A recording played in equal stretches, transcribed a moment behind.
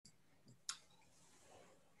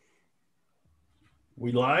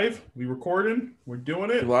We live? We recording? We're doing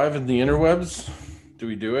it? Live in the interwebs? Do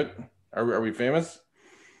we do it? Are we famous?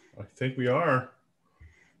 I think we are.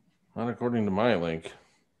 Not according to my link.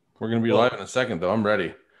 We're going to be Well, live in a second, though. I'm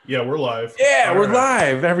ready. Yeah, we're live. Yeah, All we're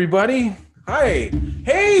right. live, everybody. Hi.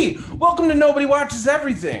 Hey, welcome to Nobody Watches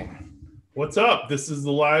Everything. What's up? This is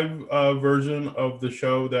the live version of the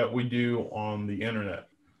show that we do on the internet.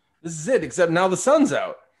 This is it, except now the sun's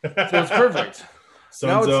out. So it's perfect.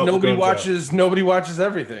 Now it's out, Nobody guns Watches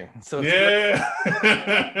Everything. So out. it's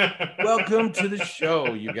Yeah. welcome to the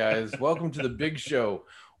show, you guys. Welcome to the big show.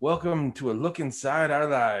 Welcome to a look inside our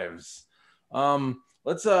lives.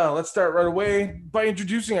 Let's start right away by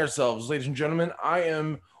introducing ourselves, ladies and gentlemen. I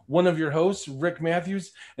am one of your hosts, Rick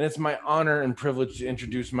Matthews, and it's my honor and privilege to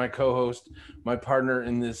introduce my co-host, my partner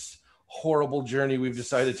in this horrible journey we've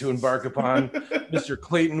decided to embark upon, Mr.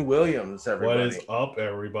 Clayton Williams. Everybody, What is up,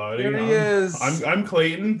 everybody? There he is. I'm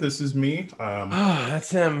Clayton. This is me. That's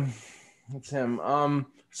him. That's him.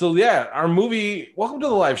 So yeah, our movie. Welcome to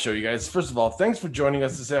the live show, you guys. First of all, thanks for joining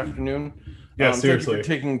us this afternoon. Yeah, seriously. Thank you for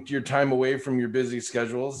taking your time away from your busy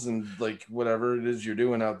schedules and like whatever it is you're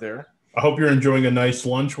doing out there. I hope you're enjoying a nice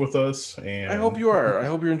lunch with us. And I hope you are. I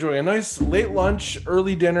hope you're enjoying a nice late lunch,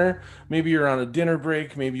 early dinner. Maybe you're on a dinner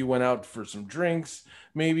break. Maybe you went out for some drinks.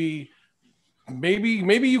 Maybe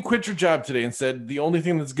you quit your job today and said the only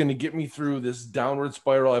thing that's going to get me through this downward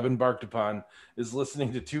spiral I've embarked upon is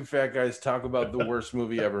listening to two fat guys talk about the worst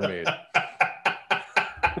movie ever made.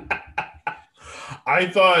 I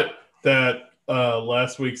thought that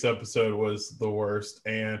last week's episode was the worst,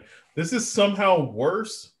 and this is somehow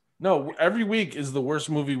worse. No, every week is the worst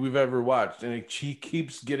movie we've ever watched, and it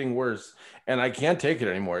keeps getting worse, and I can't take it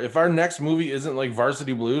anymore. If our next movie isn't like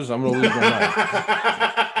Varsity Blues, I'm going to lose my mind.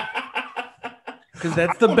 Because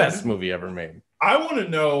that's the best movie ever made. I want to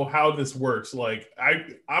know how this works. Like,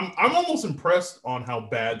 I'm almost impressed on how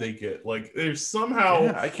bad they get. Like, there's somehow...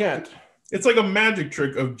 Yeah, I can't. It's like a magic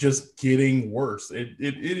trick of just getting worse. It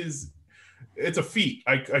is... It's a feat.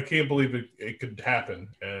 I can't believe it could happen,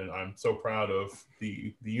 and I'm so proud of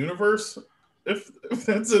the universe, if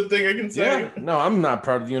that's a thing I can say. Yeah, no, I'm not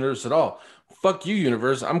proud of the universe at all. Fuck you,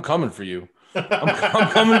 universe. I'm coming for you. I'm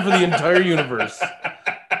coming for the entire universe.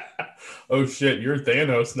 Oh shit, you're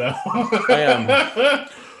Thanos now. I am.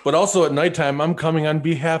 But also at nighttime, I'm coming on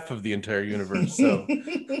behalf of the entire universe. So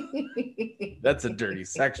that's a dirty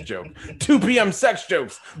sex joke. 2 p.m. sex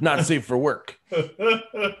jokes, not safe for work.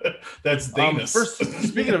 That's Thanos. First,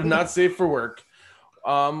 speaking of not safe for work,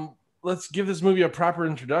 let's give this movie a proper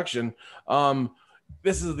introduction.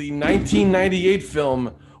 This is the 1998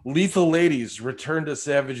 film Lethal Ladies: Return to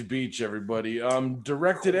Savage Beach, everybody.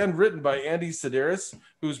 Directed and written by Andy Sidaris,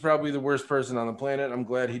 who's probably the worst person on the planet. I'm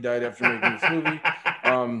glad he died after making this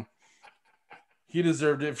movie. He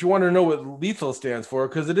deserved it. If you want to know what lethal stands for,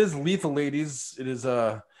 because it is Lethal Ladies, it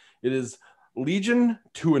is Legion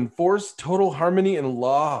to Enforce Total Harmony and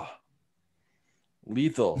Law.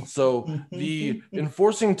 Lethal. So the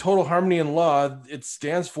enforcing total harmony and law, it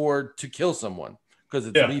stands for to kill someone because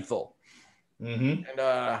it's lethal. Mm-hmm.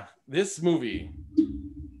 And this movie,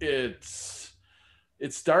 it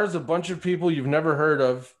stars a bunch of people you've never heard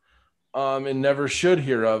of, and never should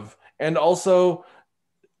hear of, and also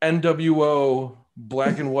NWO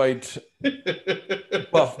black and white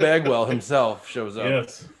Buff Bagwell himself shows up.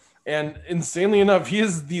 Yes. And insanely enough, he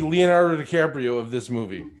is the Leonardo DiCaprio of this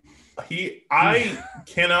movie. I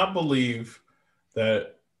cannot believe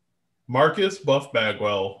that Marcus Buff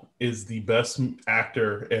Bagwell is the best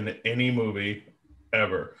actor in any movie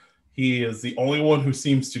ever. He is the only one who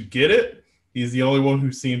seems to get it. He's the only one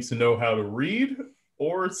who seems to know how to read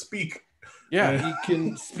or speak. Yeah, he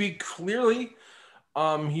can speak clearly.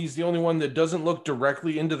 He's the only one that doesn't look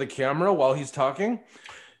directly into the camera while he's talking.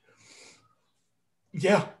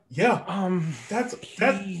 Yeah.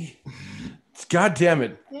 God damn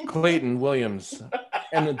it, Clayton Williams,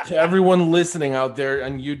 and to everyone listening out there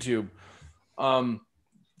on YouTube, I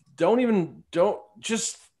don't even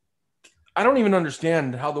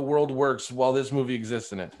understand how the world works while this movie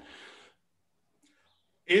exists in it.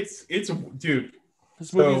 It's dude.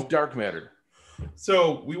 This movie is dark matter.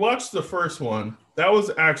 So we watched the first one. That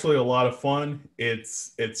was actually a lot of fun.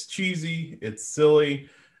 It's cheesy. It's silly.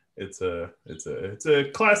 It's a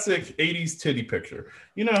classic 80s titty picture.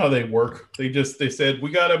 You know how they work. They said,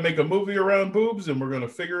 we got to make a movie around boobs and we're going to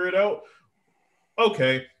figure it out.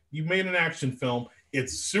 Okay, you made an action film.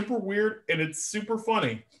 It's super weird and it's super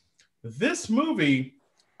funny. This movie,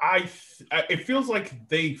 it feels like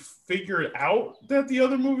they figured out that the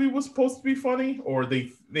other movie was supposed to be funny, or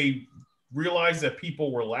they realized that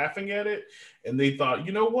people were laughing at it and they thought,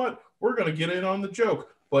 you know what? We're going to get in on the joke.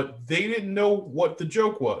 but they didn't know what the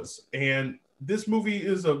joke was. And this movie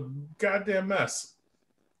is a goddamn mess.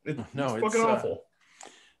 It's fucking awful.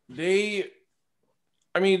 The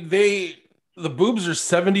boobs are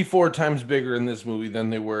 74 times bigger in this movie than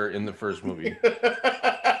they were in the first movie.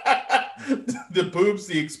 The boobs,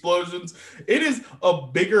 the explosions. It is a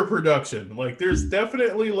bigger production. Like, there's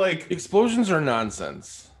definitely like explosions are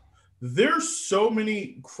nonsense. There's so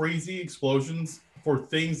many crazy explosions for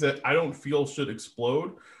things that I don't feel should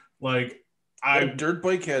explode. Like, dirt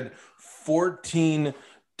bike had 14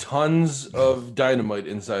 tons of dynamite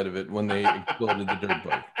inside of it when they exploded the dirt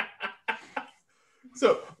bike.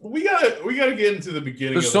 So we gotta get into the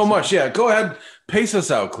beginning. There's so much. Yeah, go ahead, pace us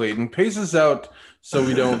out, Clayton. Pace us out so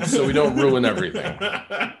we don't ruin everything.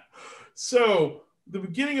 So the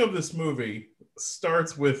beginning of this movie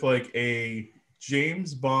starts with like a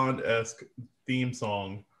James Bond-esque theme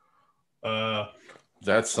song.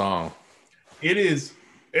 That song.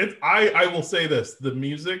 I will say this: the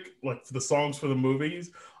music, like the songs for the movies,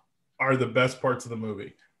 are the best parts of the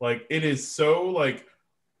movie. Like, it is so like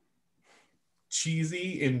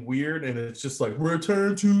cheesy and weird, and it's just like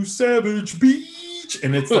 "Return to Savage Beach,"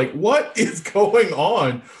 and it's like, what is going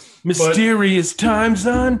on? Mysterious times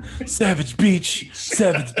on Savage Beach,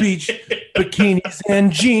 bikinis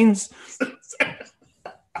and jeans.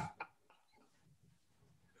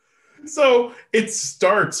 So it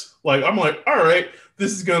starts like, I'm like, all right,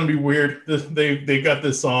 this is gonna be weird. They got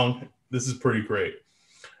this song. This is pretty great,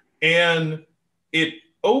 and it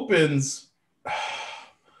opens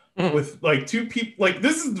with like two people. Like,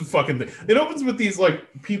 this is the fucking thing. It opens with these like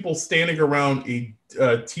people standing around a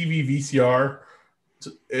TV VCR,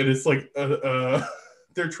 and it's like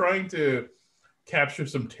they're trying to capture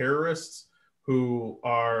some terrorists who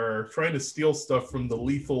are trying to steal stuff from the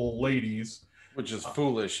Lethal Ladies, which is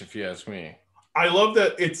foolish if you ask me. I love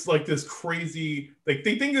that it's like this crazy, like,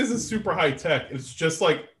 they think this is super high tech. It's just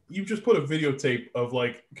like, you just put a videotape of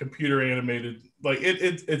like computer animated, like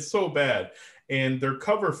it's so bad. And their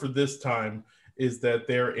cover for this time is that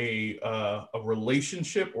they're a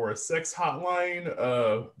relationship or a sex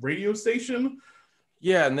hotline radio station.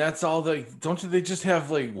 Yeah, and that's all. Don't they just have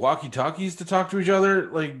like walkie-talkies to talk to each other?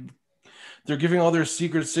 Like, they're giving all their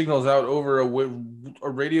secret signals out over a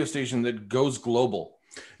radio station that goes global.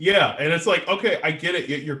 Yeah, and it's like, okay, I get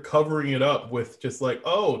it. You're covering it up with just like,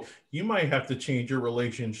 oh, you might have to change your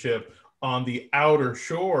relationship on the outer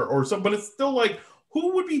shore or something. But it's still like,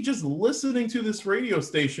 who would be just listening to this radio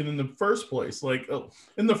station in the first place? Like,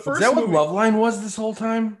 in the first, is that movie, what Loveline was this whole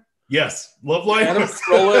time? Yes, Loveline. Adam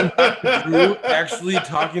Carolla and Drew actually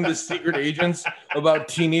talking to secret agents about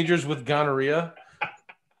teenagers with gonorrhea.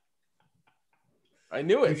 I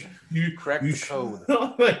knew it. You cracked the code.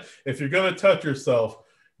 If you're gonna touch yourself,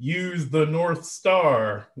 use the North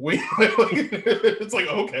Star. It's like,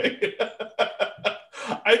 okay.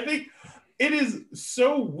 I think it is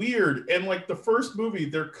so weird. And like the first movie,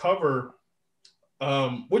 their cover,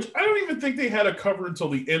 which I don't even think they had a cover until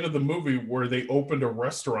the end of the movie, where they opened a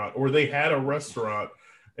restaurant, or they had a restaurant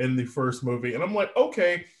in the first movie. And I'm like,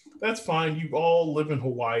 okay, that's fine. You all live in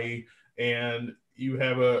Hawaii and you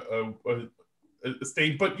have a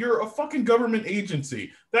state, but you're a fucking government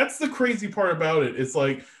agency. That's the crazy part about it. It's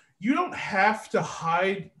like, you don't have to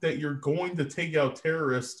hide that you're going to take out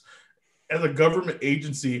terrorists as a government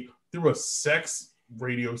agency through a sex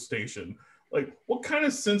radio station. Like, what kind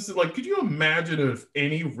of sense, like, could you imagine if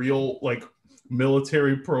any real like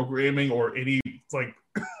military programming or any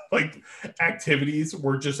like activities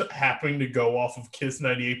were just happening to go off of Kiss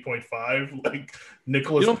 98.5, like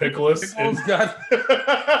Nicholas Pickles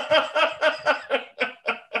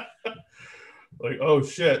like, oh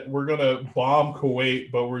shit, we're gonna bomb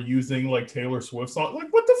Kuwait, but we're using like Taylor Swift song.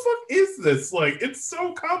 Like, what the fuck is this? Like, it's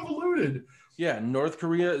so convoluted. Yeah, North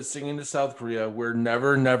Korea is singing to South Korea, we're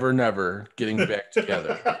never, never, never getting back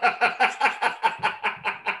together.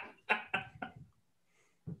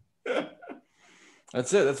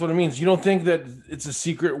 That's it. That's what it means. You don't think that it's a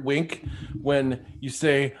secret wink when you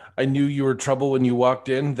say, I knew you were trouble when you walked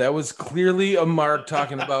in? That was clearly a mark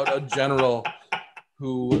talking about a general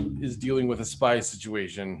who is dealing with a spy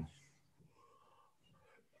situation.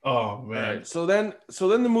 Oh man. All right, so then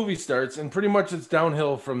the movie starts, and pretty much it's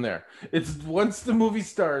downhill from there. It's once the movie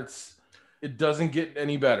starts, it doesn't get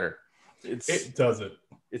any better. It doesn't.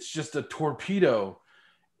 It's just a torpedo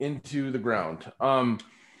into the ground. All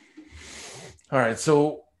right,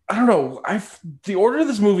 so I don't know. The order of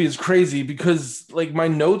this movie is crazy because like my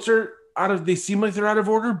notes are they seem like they're out of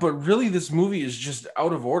order, but really this movie is just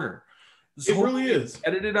out of order. It really is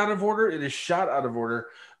edited out of order. It is shot out of order.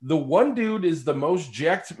 The one dude is the most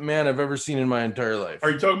jacked man I've ever seen in my entire life. Are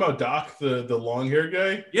you talking about Doc, the long hair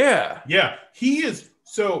guy? Yeah. Yeah, he is.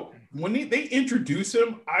 So when they introduce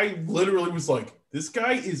him, I literally was like, this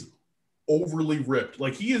guy is overly ripped.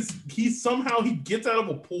 Like he's somehow he gets out of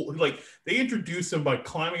a pool. Like they introduce him by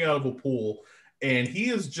climbing out of a pool, and he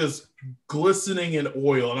is just glistening in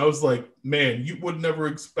oil. And I was like, man, you would never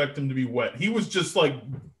expect him to be wet. He was just like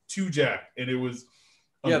too jacked, and it was.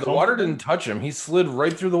 Yeah, the water didn't touch him. He slid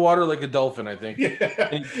right through the water like a dolphin, I think. Yeah.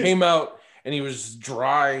 And he came out and he was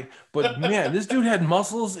dry. But man, this dude had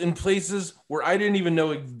muscles in places where I didn't even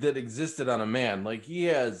know that existed on a man. Like he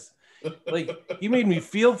made me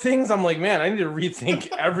feel things. I'm like, man, I need to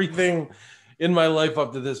rethink everything in my life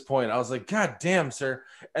up to this point. I was like, God damn, sir.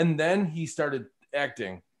 And then he started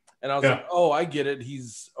acting. And I was like, oh, I get it.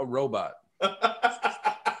 He's a robot.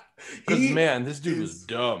 Because man, this dude was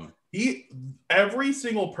dumb. Every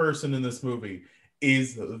single person in this movie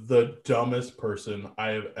is the dumbest person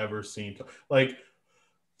I have ever seen. Like,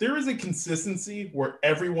 there is a consistency where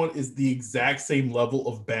everyone is the exact same level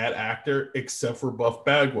of bad actor except for Buff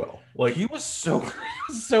Bagwell. Like he was so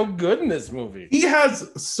good in this movie. He has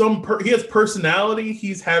he has personality.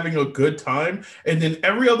 He's having a good time, and then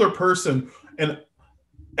every other person and.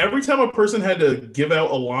 Every time a person had to give out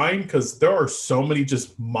a line, because there are so many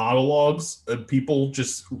just monologues and people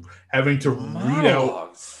just having to read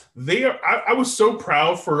out. I was so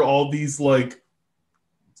proud for all these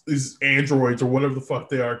these androids or whatever the fuck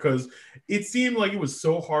they are, because it seemed like it was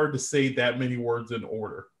so hard to say that many words in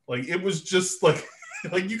order. Like it was just like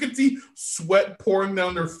you could see sweat pouring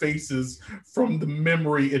down their faces from the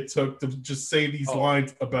memory it took to just say these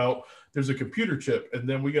lines about. There's a computer chip, and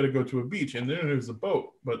then we got to go to a beach, and then there's a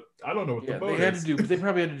boat. But I don't know what the boat is. They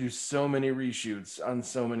probably had to do so many reshoots on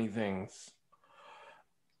so many things.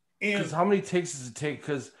 Because how many takes does it take?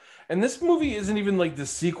 And this movie isn't even like the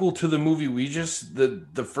sequel to the movie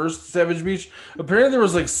the first Savage Beach. Apparently, there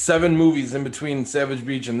was like 7 movies in between Savage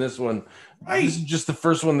Beach and this one. Right. This is just the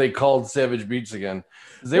first one they called Savage Beach again.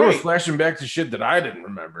 They were flashing back to shit that I didn't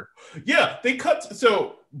remember. Yeah, they cut.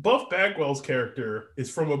 So Buff Bagwell's character is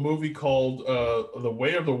from a movie called The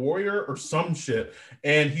Way of the Warrior or some shit.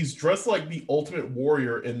 And he's dressed like the Ultimate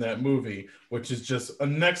Warrior in that movie, which is just a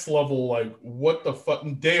next level, like, what the fuck?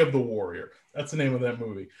 Day of the Warrior. That's the name of that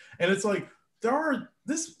movie. And it's like,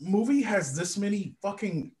 this movie has this many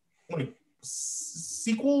fucking, like,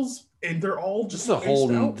 sequels, and they're all just this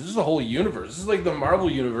is a whole universe. This is like the Marvel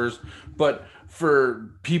universe, but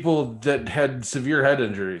for people that had severe head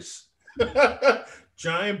injuries.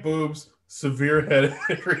 Giant boobs, severe head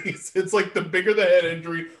injuries. It's like the bigger the head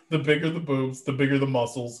injury, the bigger the boobs, the bigger the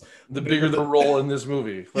muscles, the bigger the role in this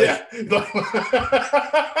movie. Yeah.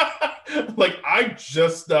 Like, I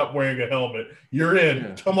just stopped wearing a helmet. You're in.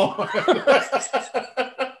 Yeah. Come on.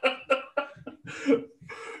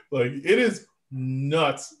 Like, it is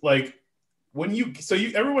nuts. Like,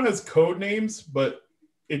 everyone has code names, but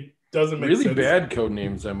it doesn't make really sense. Really bad code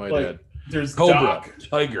names, I might add. There's Cobra, Doc,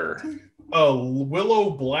 Tiger, Willow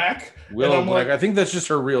Black. Black. Like, I think that's just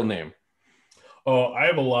her real name. Oh, I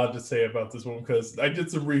have a lot to say about this one because I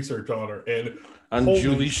did some research on her and on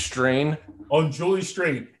Julie Strain. On Julie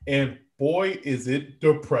Strain, and boy, is it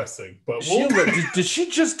depressing. But did she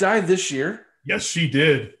just die this year? Yes, she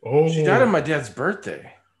did. Oh, she died on my dad's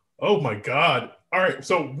birthday. Oh my God. All right,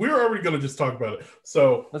 so we're already going to just talk about it.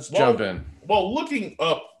 So let's jump in. While looking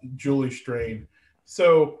up Julie Strain,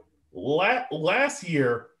 so last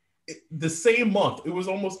year, the same month, it was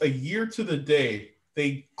almost a year to the day,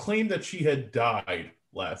 they claimed that she had died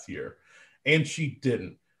last year, and she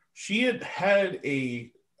didn't. She had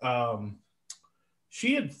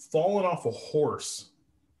fallen off a horse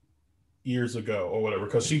years ago or whatever,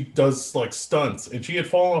 because she does like stunts, and she had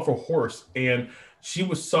fallen off a horse, and she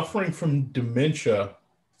was suffering from dementia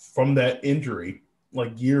from that injury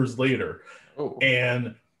like years later. Oh.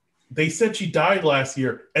 And they said she died last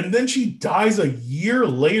year, and then she dies a year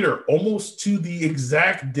later, almost to the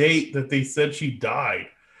exact date that they said she died.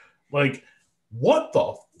 Like, what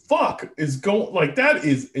the fuck is going? Like, that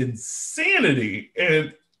is insanity.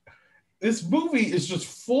 And this movie is just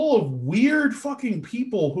full of weird fucking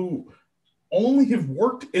people who only have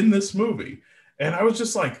worked in this movie. And I was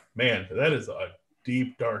just like, man, that is a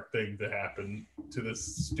deep, dark thing to happen to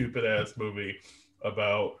this stupid ass movie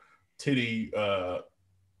about titty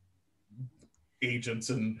agents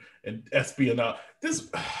and espionage.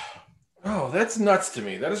 Oh, that's nuts to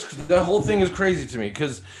me. That whole thing is crazy to me,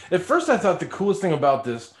 because at first I thought the coolest thing about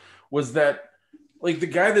this was that, like, the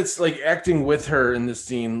guy that's like acting with her in this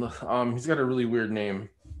scene, he's got a really weird name.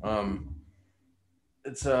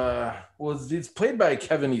 It's played by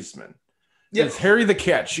Kevin Eastman. Yeah. It's Harry the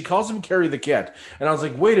Cat. She calls him Carrie the Cat. And I was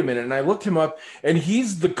like, wait a minute. And I looked him up, and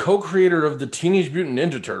he's the co-creator of the Teenage Mutant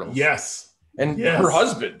Ninja Turtles. Yes. And Yes. her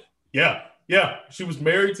husband. Yeah. Yeah. She was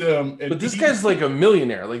married to him. And But this guy's like a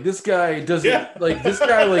millionaire. Like this guy doesn't like this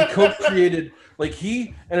guy like co-created, like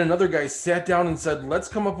he and another guy sat down and said, let's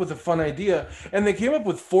come up with a fun idea. And they came up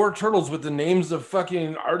with 4 turtles with the names of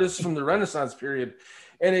fucking artists from the Renaissance period.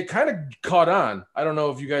 And it kind of caught on. I don't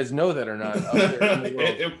know if you guys know that or not.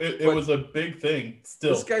 It was a big thing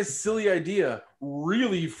still. This guy's silly idea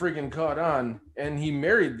really friggin' caught on. And he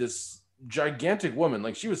married this gigantic woman.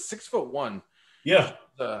 Like she was 6'1". Yeah.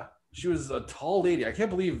 She was a tall lady. I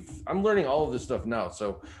can't believe I'm learning all of this stuff now.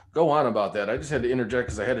 So go on about that. I just had to interject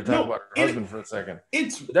because I had to talk about her husband for a second.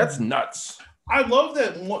 That's nuts. I love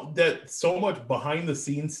that so much behind the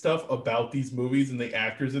scenes stuff about these movies and the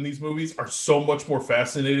actors in these movies are so much more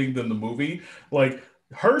fascinating than the movie. Like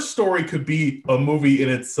her story could be a movie in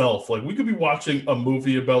itself. Like we could be watching a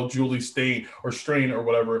movie about Julie Strain or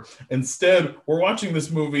whatever. Instead, we're watching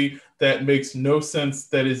this movie that makes no sense,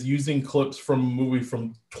 that is using clips from a movie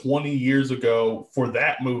from 20 years ago for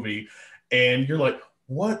that movie. And you're like,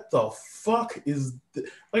 what the fuck is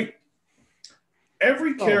like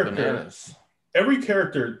every character. Every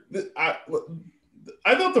character, I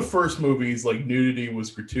thought the first movie's like nudity was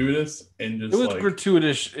gratuitous and just it was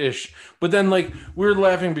gratuitous-ish, but then like we were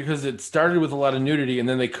laughing because it started with a lot of nudity and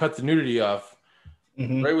then they cut the nudity off.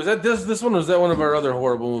 Mm-hmm. Right? Was that this one? Or was that one of our other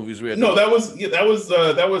horrible movies we had? No, that was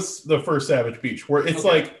the first Savage Beach, where it's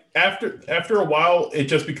like after a while it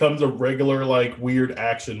just becomes a regular like weird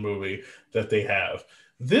action movie that they have.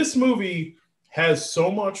 This movie has so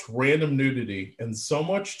much random nudity and so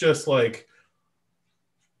much just like.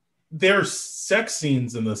 There's sex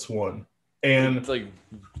scenes in this one, and it's like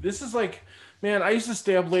this is like, man, I used to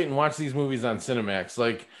stay up late and watch these movies on Cinemax.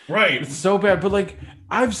 Like, right, it's so bad. But like,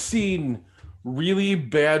 I've seen really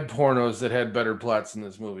bad pornos that had better plots than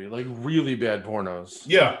this movie. Like, really bad pornos.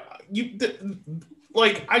 Yeah,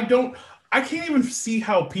 I can't even see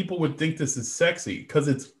how people would think this is sexy because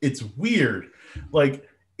it's weird. Like,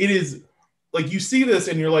 it is like you see this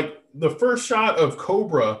and you're like, the first shot of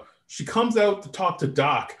Cobra, she comes out to talk to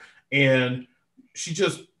Doc. And she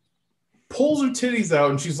just pulls her titties out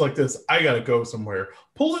and she's like this, I gotta go somewhere.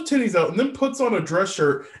 Pulls her titties out and then puts on a dress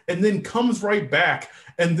shirt and then comes right back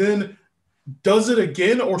and then does it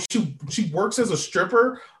again, or she works as a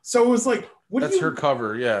stripper. So it was like, that's her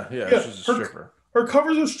cover. Yeah, she's a stripper. Her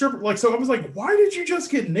cover's a stripper. Like, so I was like, why did you just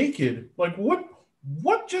get naked? Like,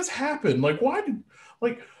 what just happened? Like, why did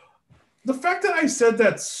the fact that I said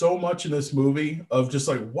that so much in this movie of just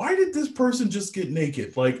like, why did this person just get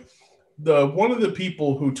naked? Like, one of the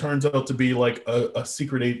people who turns out to be like a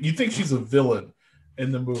secret agent, you think she's a villain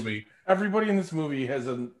in the movie. Everybody in this movie has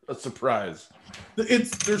a surprise.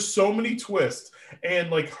 There's so many twists,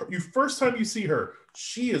 and like first time you see her,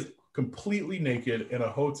 she is completely naked in a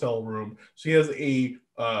hotel room. She has a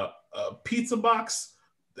pizza box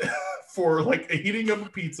for like heating up a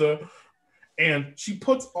pizza, and she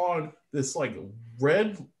puts on this like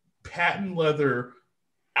red patent leather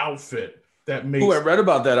outfit. I read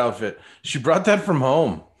about that outfit. She brought that from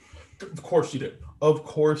home. Of course she did. Of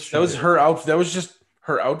course she did. That was her outfit. That was just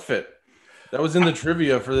her outfit. That was in the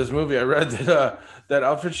trivia for this movie. I read that that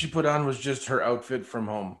outfit she put on was just her outfit from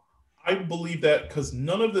home. I believe that because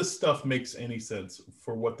none of this stuff makes any sense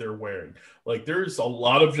for what they're wearing. Like, there's a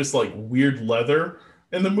lot of just like weird leather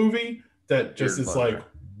in the movie that just is like,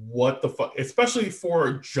 what the fuck? Especially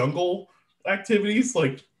for jungle activities,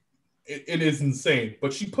 like it is insane.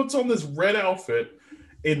 But she puts on this red outfit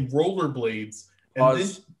in rollerblades.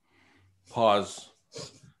 And Pause.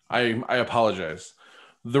 I apologize.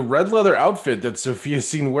 The red leather outfit that Sophia's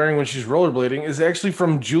seen wearing when she's rollerblading is actually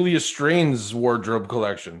from Julia Strain's wardrobe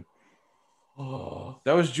collection. Oh,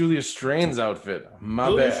 that was Julia Strain's outfit.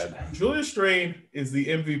 Bad. Julia Strain is the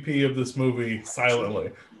MVP of this movie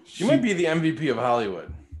silently. She might be the MVP of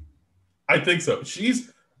Hollywood. I think so.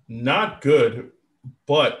 She's not good,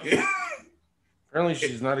 but apparently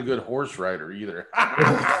she's not a good horse rider either.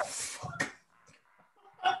 Fuck.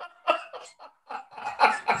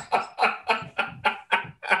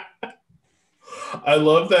 I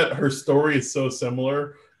love that her story is so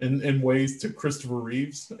similar in ways to Christopher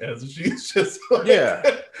Reeves, as she's just like,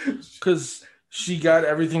 because she got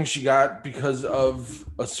everything she got because of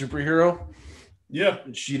a superhero. Yeah,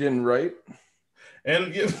 she didn't write,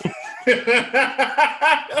 and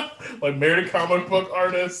like married a comic book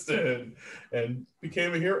artist and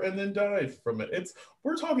became a hero and then died from it.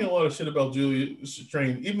 We're talking a lot of shit about Julia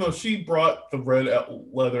Strain, even though she brought the red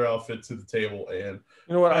leather outfit to the table. And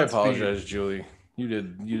you know what? I apologize, Julie. You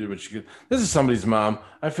did what you could. This is somebody's mom.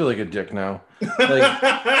 I feel like a dick now. Like,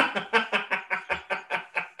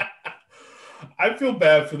 I feel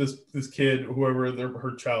bad for this kid, whoever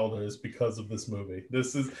her child is, because of this movie.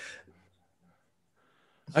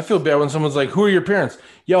 I feel bad when someone's like, "Who are your parents?"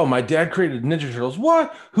 Yo, my dad created Ninja Turtles.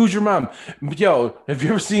 What? Who's your mom? Yo, have you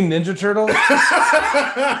ever seen Ninja Turtles?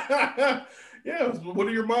 Yeah, what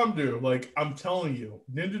did your mom do? Like, I'm telling you,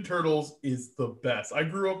 Ninja Turtles is the best. I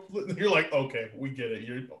grew up. You're like, okay, we get it.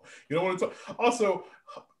 You don't want to talk. Also,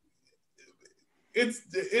 it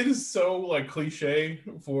is so like cliche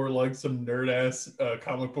for like some nerd ass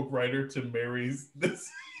comic book writer to marry this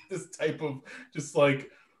type of just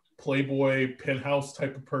like playboy penthouse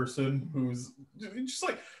type of person who's just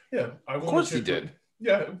like, yeah, I want. Of course he did.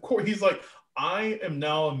 Yeah, of course. He's like, I am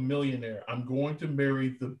now a millionaire. I'm going to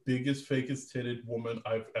marry the biggest, fakest titted woman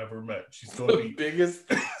I've ever met. She's going to be biggest,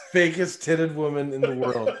 fakest titted woman in the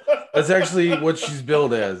world. That's actually what she's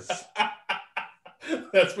billed as.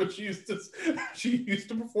 That's what she used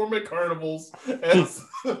to perform at carnivals as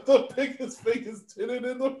the biggest, fakest titted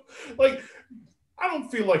in the like. I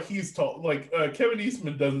don't feel like he's tall. Like Kevin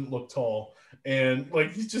Eastman doesn't look tall, and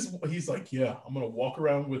like he's like, yeah, I'm gonna walk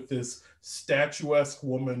around with this statuesque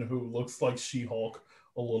woman who looks like She-Hulk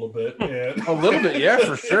a little bit, and a little bit, yeah,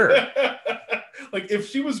 for sure. Like if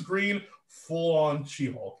she was green, full on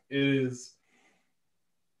She-Hulk. It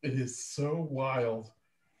is so wild.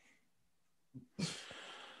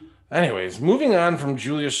 Anyways, moving on from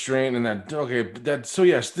Julia Strain and so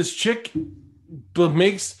yes, this chick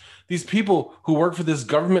makes these people who work for this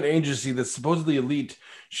government agency that's supposedly elite.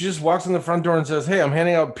 She just walks in the front door and says, "Hey, I'm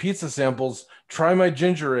handing out pizza samples. Try my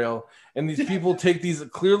ginger ale." And these people take these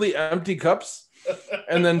clearly empty cups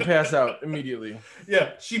and then pass out immediately.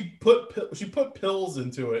 Yeah, she put pills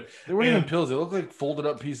into it. They weren't even pills. They look like folded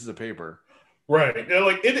up pieces of paper. Right. Yeah,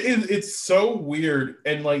 like it's so weird.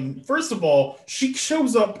 And like, first of all, she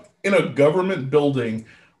shows up in a government building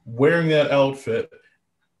wearing that outfit,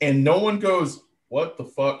 and no one goes, "What the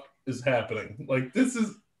fuck is happening?" Like, this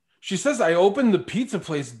is. She says, "I opened the pizza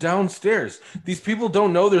place downstairs." These people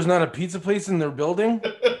don't know there's not a pizza place in their building.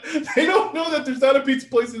 They don't know that there's not a pizza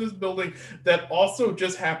place in this building that also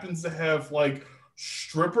just happens to have like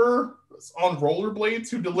stripper on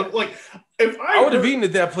rollerblades who deliver. Like, if I would have eaten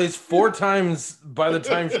at that place 4 times by the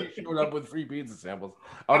time she showed up with free pizza samples.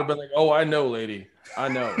 I would have been like, "Oh, I know, lady. I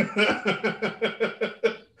know."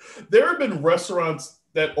 There have been restaurants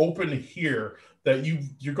that open here that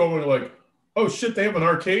you're going like, "Oh shit, they have an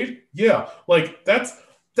arcade?" Yeah, like that's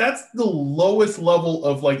the lowest level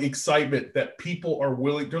of like excitement that people are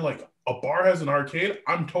willing. They're like, "A bar has an arcade?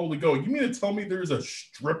 I'm totally going." You mean to tell me there's a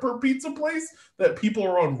stripper pizza place that people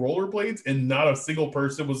are on rollerblades and not a single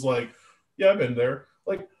person was like, "Yeah, I've been there."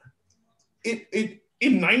 Like it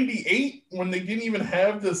in 98 when they didn't even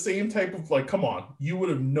have the same type of like, come on, you would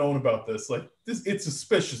have known about this. Like this, it's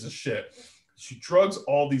suspicious as shit. She drugs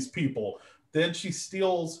all these people. Then she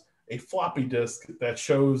steals a floppy disk that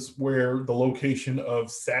shows where the location of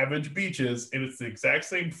Savage Beach is, and it's the exact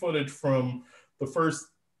same footage from the first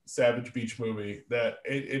Savage Beach movie. That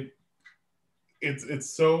it's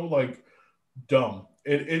so like dumb.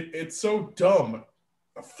 It's so dumb.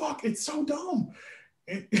 Fuck, it's so dumb.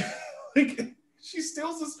 Like she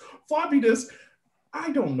steals this floppy disk.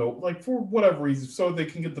 I don't know, like for whatever reason, so they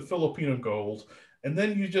can get the Filipino gold, and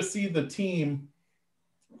then you just see the team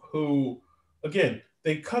who, again,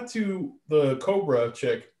 they cut to the Cobra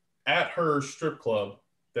chick at her strip club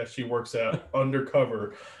that she works at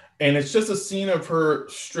undercover, and it's just a scene of her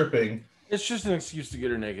stripping. It's just an excuse to get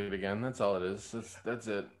her naked again. That's all it is. That's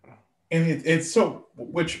it. And it's so,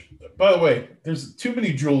 which, by the way, there's too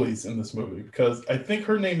many Julies in this movie because I think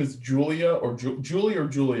her name is Julia or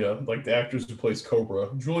Julia, like the actress who plays Cobra.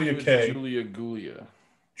 Julia K.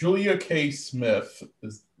 Smith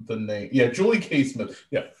is the name. Yeah, Julie K. Smith.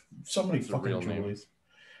 Yeah, so many fucking Julies.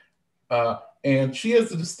 And she has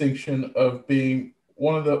the distinction of being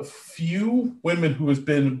one of the few women who has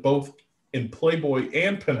been both in Playboy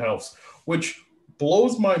and Penthouse, which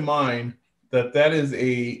blows my mind that is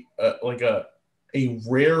a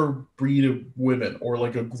rare breed of women or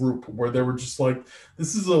like a group where they were just like,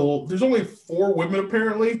 there's only 4 women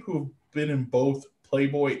apparently who have been in both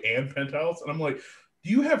Playboy and Penthouse. And I'm like, do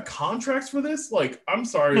you have contracts for this? Like, I'm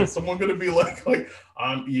sorry, is someone going to be like,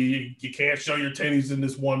 you can't show your titties in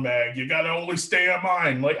this one mag. You got to only stay on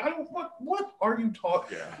mine. Like, what are you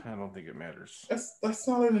talking? Yeah, I don't think it matters. That's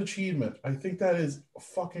not an achievement. I think that is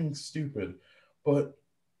fucking stupid. But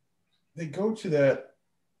they go to that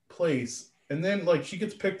place, and then like she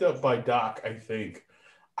gets picked up by Doc, I think.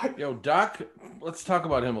 Doc, let's talk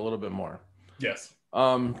about him a little bit more. Yes.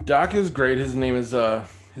 Doc is great. His name is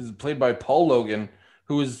played by Paul Logan,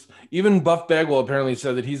 who is even Buff Bagwell apparently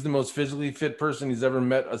said that he's the most physically fit person he's ever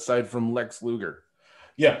met aside from Lex Luger.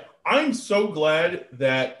 Yeah, I'm so glad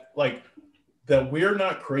that that we're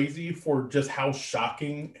not crazy for just how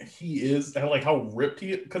shocking he is and like how ripped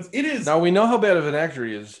he is, because it is. Now we know how bad of an actor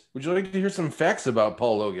he is. Would you like to hear some facts about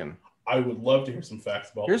Paul Logan? I would love to hear some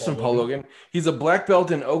facts about. Here's some Paul Logan. He's a black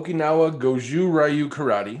belt in Okinawa Goju Ryu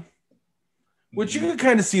Karate, which you could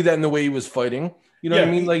kind of see that in the way he was fighting. You know what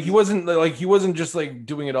I mean? Like he wasn't just like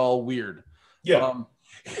doing it all weird. Yeah.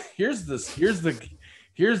 Here's the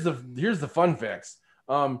fun facts.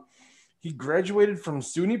 He graduated from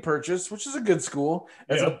SUNY Purchase, which is a good school,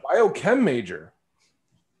 as a biochem major.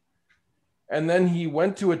 And then he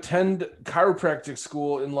went to attend chiropractic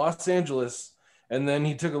school in Los Angeles, and then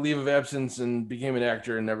he took a leave of absence and became an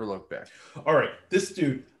actor and never looked back. All right, this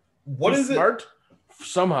dude, He's smart?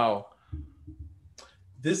 Somehow.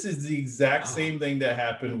 This is the exact same thing that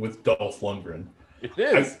happened with Dolph Lundgren. It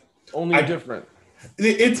is only different.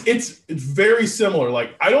 It's very similar.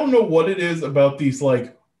 Like, I don't know what it is about these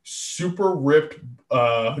like super ripped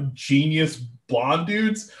genius blonde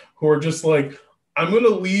dudes who are just like, I'm going to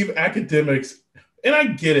leave academics. And I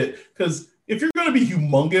get it, because if you're going to be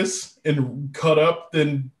humongous and cut up,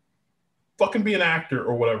 then fucking be an actor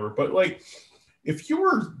or whatever. But like, if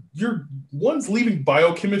you're one's leaving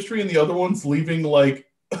biochemistry and the other one's leaving like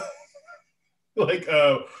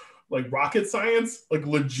rocket science, like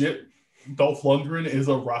legit, Dolph Lundgren is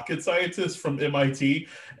a rocket scientist from MIT,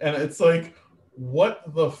 and it's like, what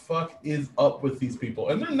the fuck is up with these people?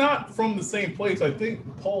 And they're not from the same place. I think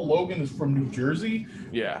Paul Logan is from New Jersey.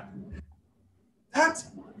 Yeah.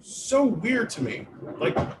 That's so weird to me.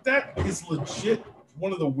 Like, that is legit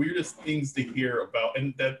one of the weirdest things to hear about,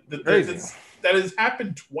 and that has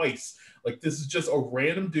happened twice. Like, this is just a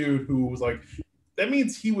random dude who was like, that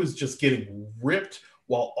means he was just getting ripped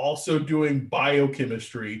while also doing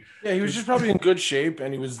biochemistry. Yeah, he was just probably in good shape,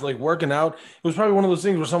 and he was like working out. It was probably one of those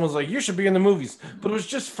things where someone's like, you should be in the movies. But it was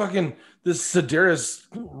just fucking this Sedaris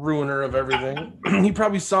ruiner of everything. He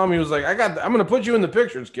probably saw me. He was like, I'm going to put you in the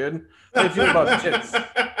pictures, kid. How do you feel about tits?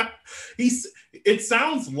 It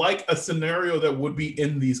sounds like a scenario that would be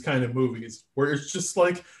in these kind of movies, where it's just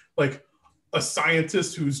like a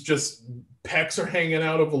scientist who's just pecs are hanging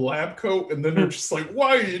out of a lab coat, and then they're just like,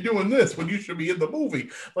 why are you doing this when you should be in the movie?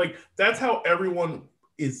 Like, that's how everyone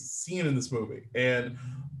is seen in this movie. And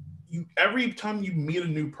every time you meet a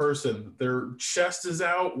new person, their chest is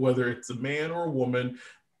out, whether it's a man or a woman.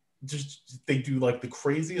 Just they do like the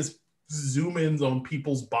craziest zoom ins on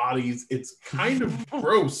people's bodies. It's kind of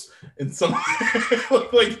gross in some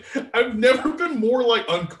like, I've never been more like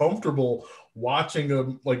uncomfortable watching a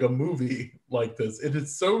movie like this. It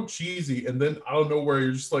is so cheesy, and then I don't know where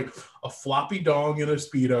you're just like a floppy dong in a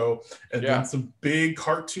Speedo and then some big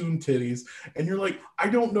cartoon titties, and you're like, I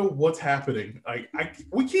don't know what's happening.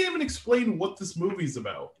 We can't even explain what this movie's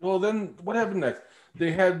about. Well, then what happened next?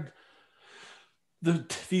 They had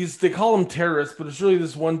they call them terrorists, but it's really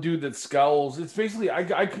this one dude that scowls. It's basically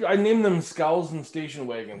I name them scowls and station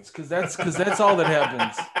wagons because that's all that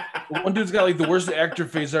happens. One dude's got like the worst actor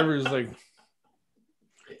face ever. Is like,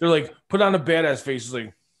 they're like, put on a badass face. He's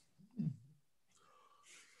like,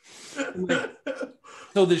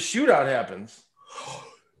 so the shootout happens.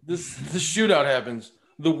 The shootout happens.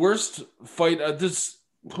 The worst fight.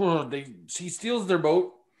 He steals their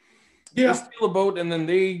boat. Yeah. They steal a boat, and then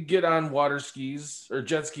they get on water skis or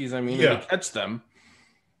jet skis. And they catch them.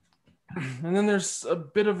 And then there's a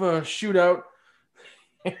bit of a shootout,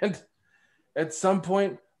 and at some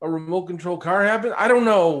point, a remote control car happens. I don't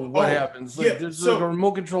know what happens. Like, there's like a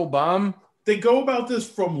remote control bomb. They go about this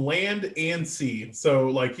from land and sea. So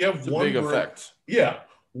like, you have one big effect. Yeah,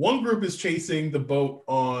 one group is chasing the boat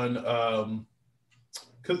on.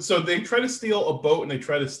 So they try to steal a boat and they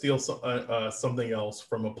try to steal something else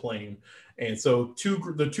from a plane, and so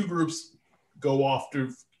the two groups go off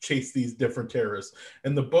to chase these different terrorists.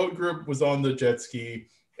 And the boat group was on the jet ski,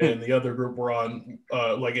 and the other group were on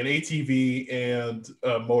like an ATV and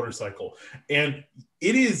a motorcycle. And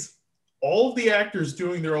it is all of the actors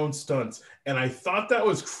doing their own stunts, and I thought that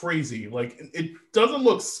was crazy. Like, it doesn't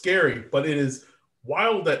look scary, but it is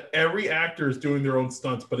wild that every actor is doing their own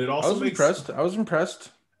stunts. But it also I was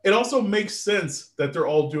impressed. It also makes sense that they're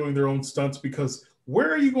all doing their own stunts, because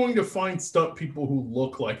where are you going to find stunt people who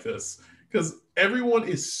look like this? Because everyone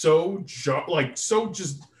is I'm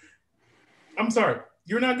sorry.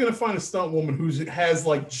 you're not gonna find a stunt woman who has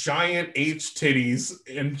like giant H titties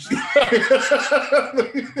and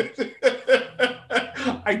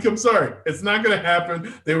I'm sorry, it's not gonna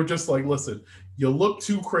happen. They were just like, listen, you look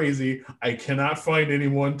too crazy. I cannot find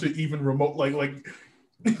anyone to even remote like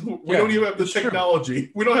we don't even have the technology.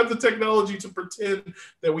 True. We don't have the technology to pretend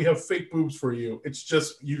that we have fake boobs for you. It's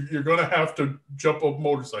just you're gonna have to jump a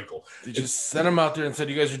motorcycle. They just sent them out there and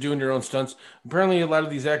said, you guys are doing your own stunts. Apparently a lot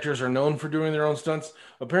of these actors are known for doing their own stunts.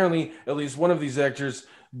 Apparently at least one of these actors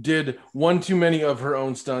did one too many of her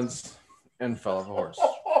own stunts and fell off a horse.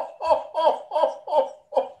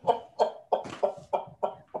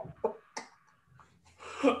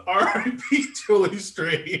 R.I.P. Julie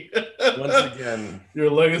Strait. Once again,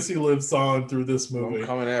 your legacy lives on through this movie. I'm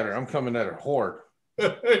coming at her. Whore.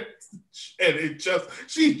 And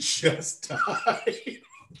she just died.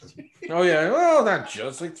 Oh yeah, well, not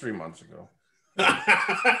just like 3 months ago.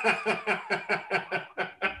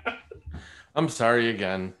 I'm sorry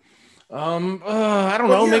again. I don't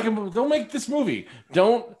know. Yeah. Don't make this movie.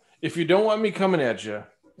 If you don't want me coming at you,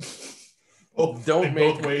 don't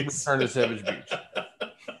make Return to Savage Beach.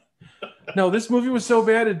 No, this movie was so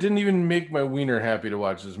bad it didn't even make my wiener happy to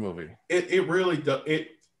watch this movie. It really does.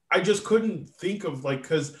 I just couldn't think of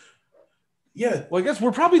because yeah. Well, I guess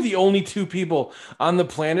we're probably the only two people on the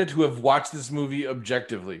planet who have watched this movie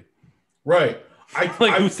objectively. Right.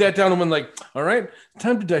 Who sat down and went like, all right,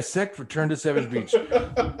 time to dissect Return to Savage Beach.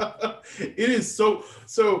 It is so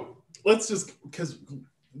let's just because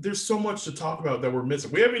there's so much to talk about that we're missing.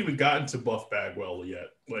 We haven't even gotten to Buff Bagwell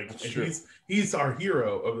yet. He's our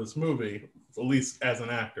hero of this movie, at least as an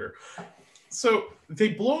actor. So they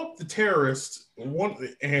blow up the terrorist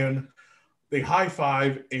and they high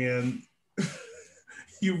five, and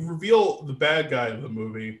you reveal the bad guy of the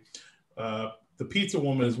movie. The pizza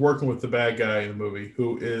woman is working with the bad guy in the movie,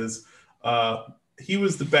 who is he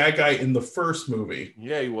was the bad guy in the first movie.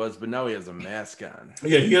 Yeah, he was, but now he has a mask on.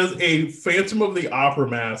 Yeah, he has a Phantom of the Opera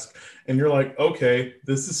mask, and you're like, okay,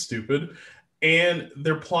 this is stupid. And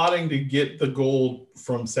they're plotting to get the gold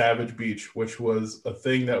from Savage Beach, which was a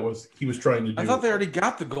thing that he was trying to do. I thought they already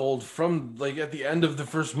got the gold from at the end of the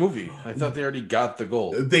first movie. I thought they already got the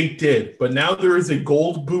gold. They did, but now there is a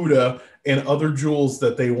gold Buddha and other jewels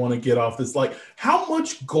that they want to get off this. Like, how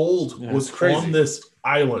much gold was on this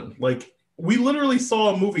island? Like, we literally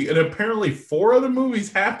saw a movie, and apparently 4 other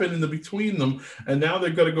movies happened in the between them, and now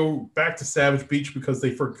they're going to go back to Savage Beach because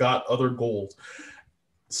they forgot other gold.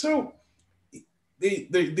 So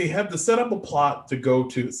they have to set up a plot to go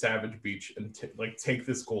to Savage Beach and take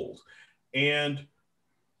this gold. And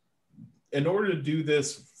in order to do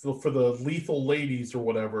this for the lethal ladies or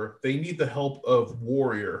whatever, they need the help of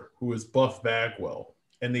Warrior, who is Buff Bagwell.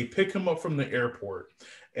 And they pick him up from the airport.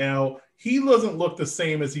 Now, he doesn't look the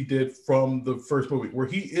same as he did from the first movie, where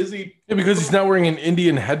he is because he's not wearing an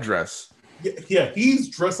Indian headdress. Yeah, he's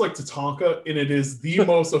dressed like Tatanka, and it is the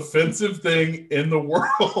most offensive thing in the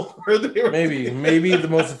world. Maybe the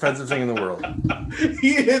most offensive thing in the world.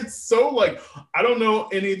 He is so I don't know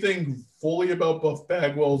anything fully about Buff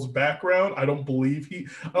Bagwell's background. I don't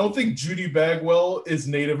think Judy Bagwell is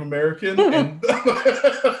Native American. And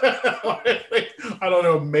I don't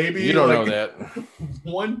know, maybe you don't know that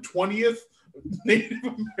 1/20th Native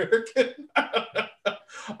American. I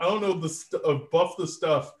don't know Buff the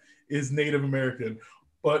Stuff is Native American,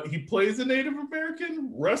 but he plays a Native American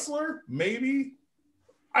wrestler, maybe.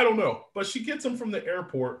 I don't know. But she gets him from the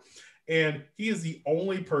airport, and he is the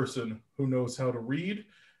only person who knows how to read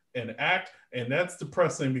and act, and that's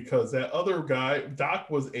depressing because that other guy, Doc,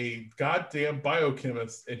 was a goddamn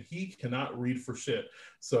biochemist, and he cannot read for shit.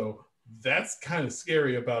 So that's kind of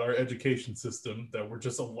scary about our education system, that we're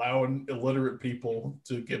just allowing illiterate people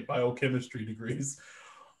to get biochemistry degrees.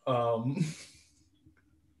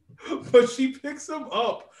 But she picks him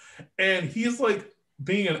up, and he's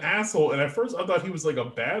being an asshole. And at first, I thought he was a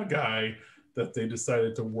bad guy that they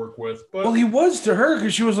decided to work with. But well, he was to her,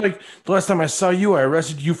 because she was like, the last time I saw you, I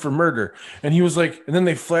arrested you for murder. And he was like, and then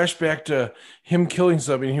they flashed back to him killing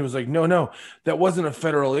somebody. And he was like, no, that wasn't a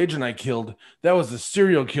federal agent I killed. That was a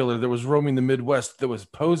serial killer that was roaming the Midwest that was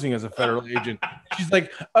posing as a federal agent. She's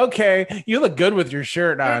like, okay, you look good with your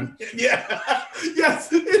shirt on. Yeah. Yes.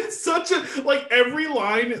 It's such a, every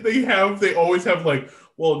line they always have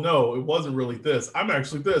well, no, it wasn't really this. I'm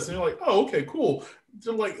actually this. And you're like, oh, okay, cool.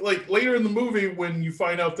 So like later in the movie, when you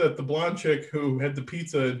find out that the blonde chick who had the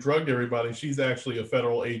pizza and drugged everybody, she's actually a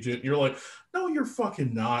federal agent. You're like, no, you're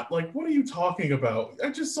fucking not. What are you talking about? I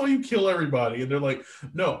just saw you kill everybody. And they're like,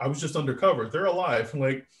 no, I was just undercover. They're alive.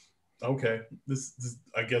 I'm okay, this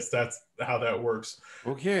I guess that's how that works.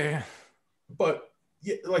 Okay. But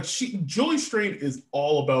yeah, like Julie Strain is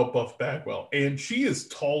all about Buff Bagwell, and she is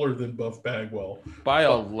taller than Buff Bagwell by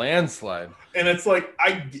a landslide. And it's like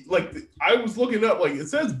I was looking up, like it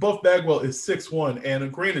says Buff Bagwell is 6'1",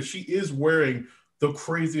 and granted she is wearing the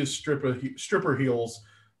craziest stripper heels.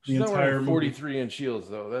 She's not wearing 43-inch heels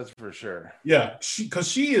though, that's for sure. Yeah,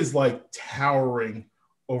 she is like towering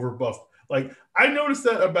over Buff. Like I noticed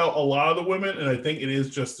that about a lot of the women, and I think it is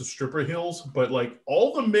just the stripper heels. But like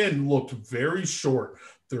all the men looked very short.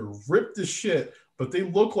 They're ripped as shit, but they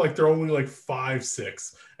look like they're only like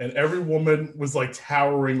 5'6", and every woman was like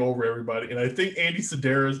towering over everybody. And I think Andy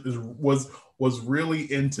Sedaris was really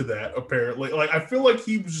into that apparently. Like I feel like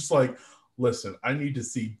he was just like, listen, I need to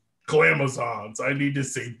see glamazons. I need to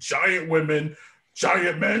see giant women,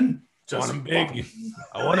 giant men. I want them big.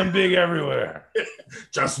 I want them big everywhere.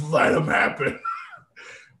 Just let them happen.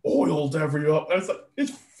 Oiled every up.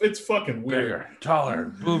 It's fucking weird. Bigger,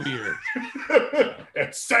 taller, boobier.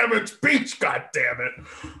 It's Savage Beach, god damn it.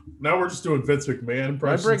 Now we're just doing Vince McMahon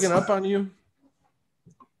impressions. Am I breaking up on you?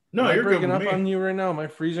 No, you're breaking up on you right now. Am I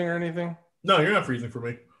freezing or anything? No, you're not freezing for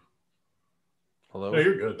me. Hello? No,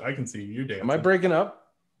 you're good. I can see you. You're dancing. Am I breaking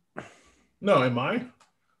up? No, am I?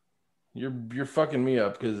 You're fucking me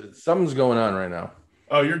up because something's going on right now.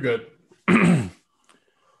 Oh, you're good. I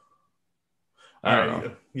don't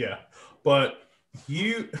know. Yeah, but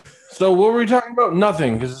you. So what were we talking about?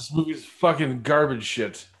 Nothing, because this movie's fucking garbage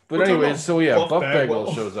shit. But anyways, so yeah, Buff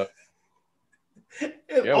Bagwell shows up.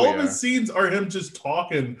 And all of his scenes are him just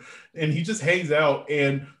talking, and he just hangs out.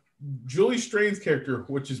 And Julie Strain's character,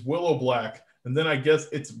 which is Willow Black, and then I guess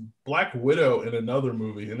it's Black Widow in another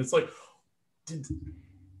movie, and it's like,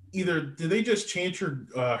 did they just change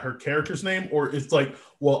her character's name, or it's like,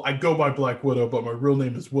 well, I go by Black Widow, but my real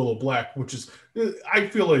name is Willow Black, which is, I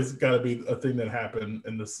feel like it's got to be a thing that happened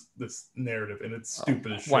in this narrative, and it's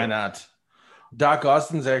stupid as shit. Why not? Doc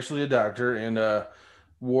Austin's actually a doctor, and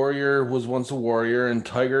Warrior was once a warrior, and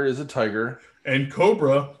Tiger is a tiger, and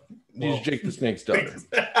Cobra, he's Jake the Snake's daughter,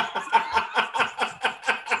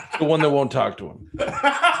 the one that won't talk to him.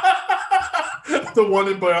 The one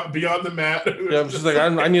in Beyond the Mat. Yeah, she's like,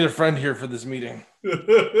 I need a friend here for this meeting.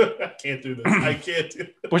 I can't do this. I can't do this.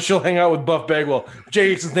 But she'll hang out with Buff Bagwell.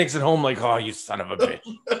 Jake thinks at home like, oh, you son of a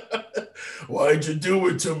bitch. Why'd you do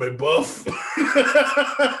it to me, Buff?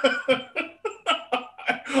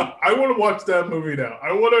 I want to watch that movie now.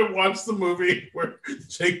 I want to watch the movie where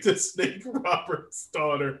Jake the Snake Roberts'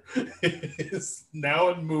 daughter is now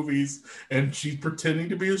in movies, and she's pretending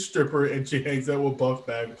to be a stripper, and she hangs out with Buff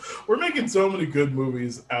Bagwell. We're making so many good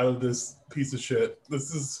movies out of this piece of shit.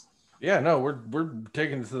 This is... Yeah, no, we're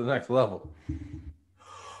taking it to the next level.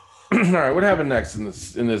 All right, what happened next in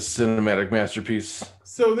this cinematic masterpiece?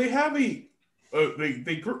 So they have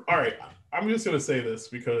all right, I'm just going to say this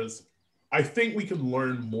because I think we can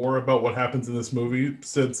learn more about what happens in this movie,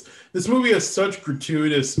 since this movie has such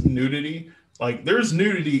gratuitous nudity. Like, there's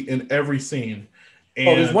nudity in every scene. And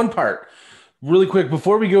there's one part. Really quick,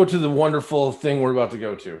 before we go to the wonderful thing we're about to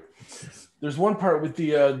go to, there's one part with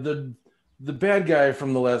the bad guy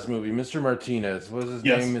from the last movie, Mr. Martinez. What was his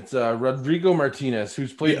name? It's Rodrigo Martinez,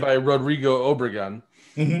 who's played by Rodrigo Obregon,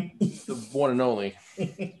 the one and only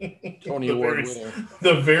Tony Award winner.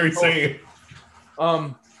 The very same.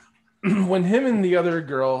 When him and the other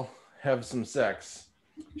girl have some sex,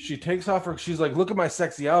 she takes off she's like, look at my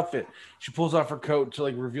sexy outfit. She pulls off her coat to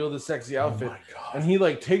like reveal the sexy outfit. Oh my God. And he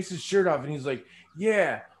like takes his shirt off and he's like,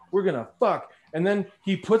 yeah, we're gonna fuck. And then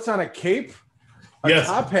he puts on a cape, a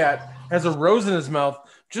top hat, has a rose in his mouth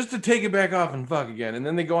just to take it back off and fuck again. And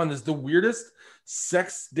then they go on the weirdest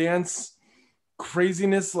sex dance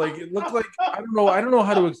craziness. Like, it looked like, I don't know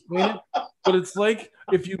how to explain it, but it's like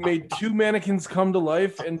if you made two mannequins come to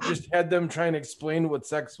life and just had them try and explain what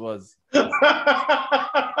sex was.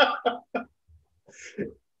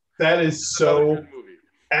 That is so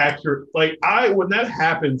accurate. Like, when that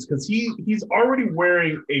happens, because he's already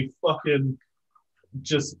wearing a fucking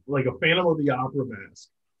just like a Phantom of the Opera mask.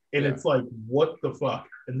 And it's like, what the fuck?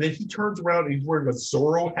 And then he turns around and he's wearing a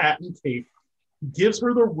Zorro hat and cape. He gives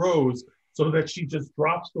her the rose so that she just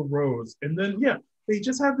drops the rose. And then, they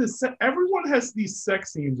just have this. Everyone has these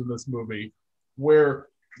sex scenes in this movie where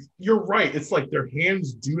you're right. It's like their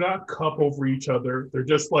hands do not cup over each other. They're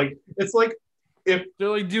just like, it's like if they're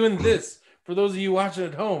like doing this. For those of you watching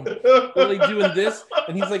at home, they're like doing this.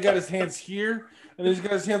 And he's like got his hands here. And he's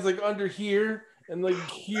got his hands like under here. And like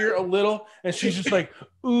here a little, and she's just like,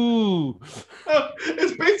 ooh.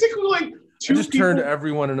 It's basically like turned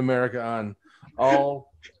everyone in America on,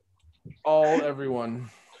 all everyone.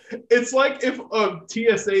 It's like if a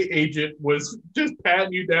TSA agent was just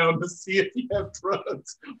patting you down to see if you have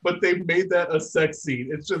drugs, but they made that a sex scene.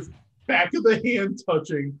 It's just back of the hand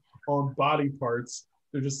touching on body parts.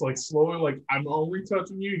 They're just like slowly, like, I'm only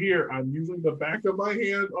touching you here. I'm using the back of my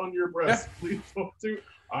hand on your breast. Please don't do.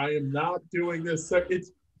 I am not doing this.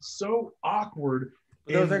 It's so awkward.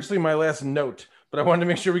 That was actually my last note, but I wanted to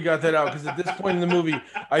make sure we got that out because at this point in the movie,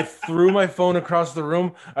 I threw my phone across the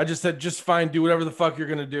room. I just said, "Just fine, do whatever the fuck you're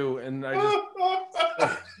gonna do," and I'm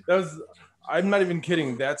not even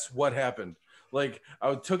kidding. That's what happened. Like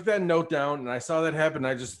I took that note down and I saw that happen.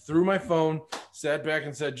 I just threw my phone, sat back,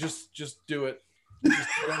 and said, "Just do it. Just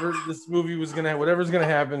whatever this movie was whatever's gonna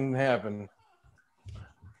happen."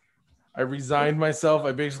 I resigned myself.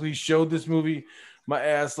 I basically showed this movie my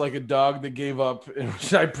ass like a dog that gave up, in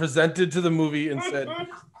which I presented to the movie and said,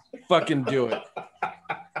 "Fucking do it."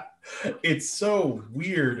 It's so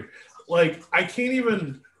weird. Like I can't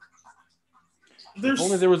even. If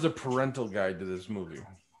only there was a parental guide to this movie.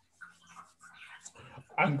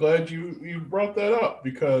 I'm glad you brought that up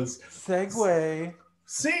because segue.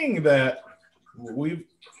 Seeing that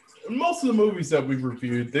most of the movies that we've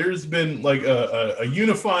reviewed, there's been like a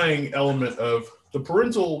unifying element of the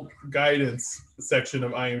parental guidance section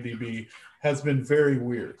of IMDb has been very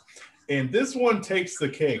weird. And this one takes the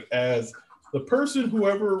cake as the person,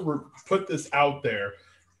 whoever put this out there,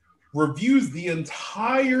 reviews the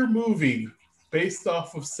entire movie based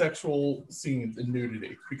off of sexual scenes and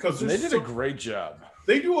nudity. Because they did a great job.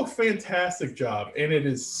 They do a fantastic job. And it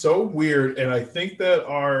is so weird. And I think that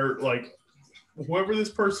whoever this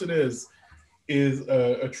person is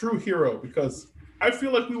a true hero because I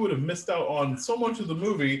feel like we would have missed out on so much of the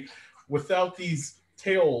movie without these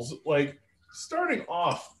tales. Like starting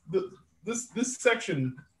off, this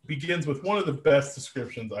section begins with one of the best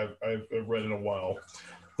descriptions I've read in a while.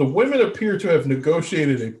 The women appear to have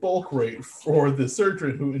negotiated a bulk rate for the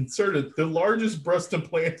surgeon who inserted the largest breast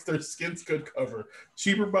implants their skins could cover.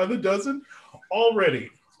 Cheaper by the dozen?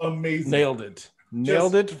 Already amazing.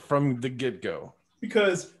 Nailed it from the get-go.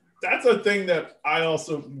 Because that's a thing that I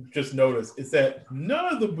also just noticed is that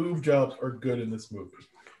none of the boob jobs are good in this movie.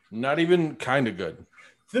 Not even kind of good.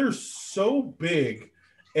 They're so big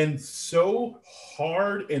and so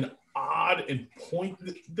hard and odd and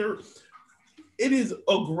it is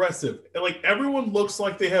aggressive. Like everyone looks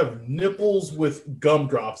like they have nipples with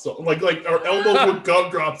gumdrops, like or elbows with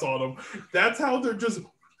gumdrops on them. That's how they're just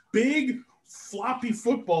big floppy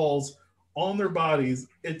footballs on their bodies.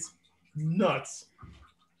 It's nuts.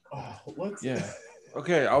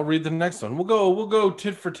 Okay, I'll read the next one. We'll go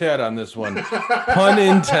tit for tat on this one. Pun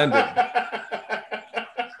intended.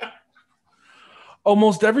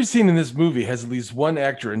 Almost every scene in this movie has at least one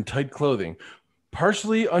actor in tight clothing,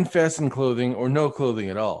 partially unfastened clothing, or no clothing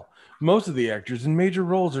at all. Most of the actors in major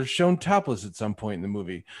roles are shown topless at some point in the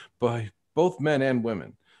movie by both men and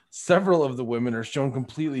women. Several of the women are shown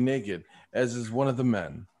completely naked, as is one of the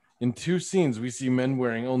men. In 2 scenes, we see men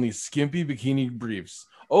wearing only skimpy bikini briefs.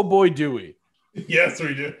 Oh boy, do we. Yes,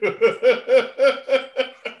 we do.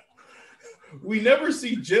 We never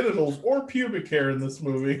see genitals or pubic hair in this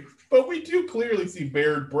movie, but we do clearly see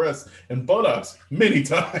bared breasts and buttocks many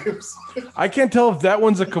times. I can't tell if that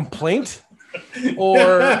one's a complaint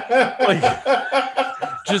or like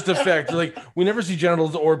just a fact. Like, we never see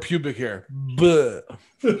genitals or pubic hair. But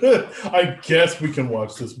I guess we can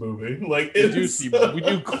watch this movie. Like, we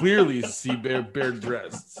do clearly see bared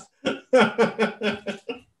breasts.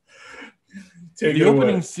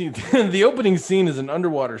 The opening scene is an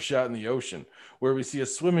underwater shot in the ocean where we see a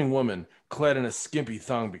swimming woman clad in a skimpy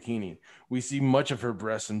thong bikini. We see much of her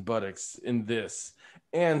breasts and buttocks in this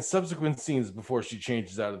and subsequent scenes before she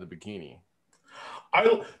changes out of the bikini.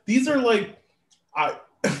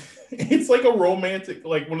 It's like a romantic,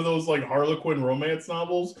 like one of those like Harlequin romance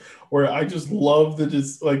novels where I just love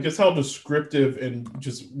just how descriptive and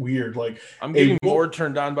just weird. Like I'm getting more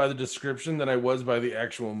turned on by the description than I was by the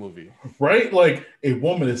actual movie. Right? Like a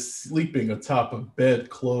woman is sleeping atop a bed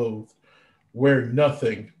clothed, wearing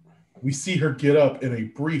nothing. We see her get up in a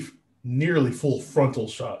brief, nearly full frontal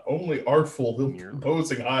shot. Only artful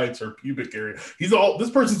posing hides her pubic area. This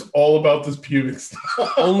person's all about this pubic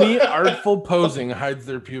stuff. Only artful posing hides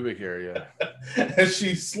their pubic area. As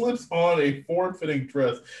she slips on a form-fitting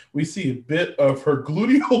dress, we see a bit of her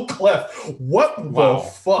gluteal cleft. What the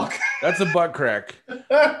fuck? That's a butt crack.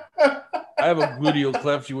 I have a gluteal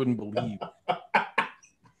cleft you wouldn't believe.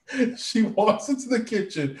 She walks into the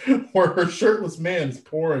kitchen where her shirtless man is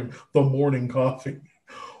pouring the morning coffee.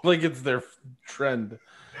 Like it's their trend.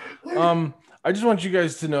 I just want you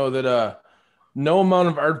guys to know that no amount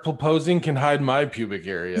of artful posing can hide my pubic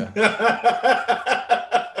area.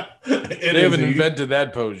 They haven't invented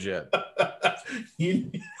that pose yet.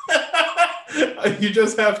 you, you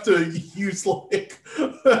just have to use like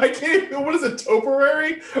I can't even, what is it,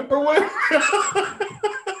 topiary or whatever.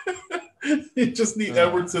 You just need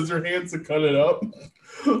Edward Scissorhands to cut it up.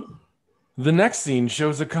 The next scene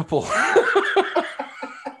shows a couple.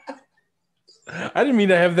 I didn't mean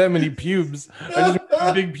to have that many pubes. I just mean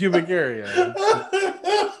a big pubic area.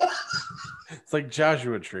 It's like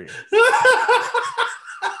Joshua Tree.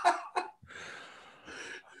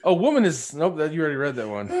 A woman is... Nope, you already read that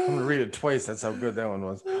one. I'm going to read it twice. That's how good that one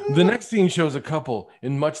was. The next scene shows a couple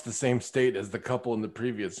in much the same state as the couple in the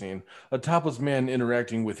previous scene. A topless man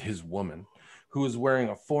interacting with his woman, who is wearing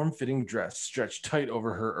a form-fitting dress stretched tight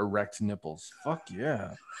over her erect nipples. Fuck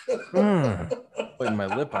yeah. Biting my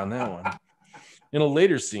lip on that one. In a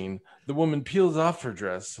later scene, the woman peels off her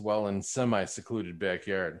dress while in semi-secluded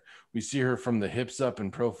backyard. We see her from the hips up in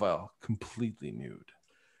profile, completely nude.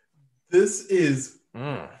 This is...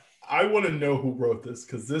 I want to know who wrote this,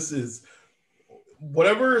 because this is...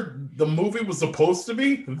 Whatever the movie was supposed to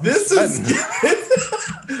be, this is... I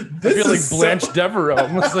feel like Blanche Devereaux.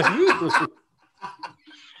 I was like,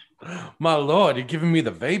 my Lord, you're giving me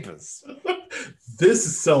the vapors. This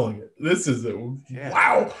is selling it. This is it. Yeah.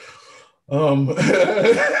 Wow.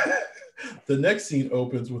 The next scene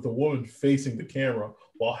opens with a woman facing the camera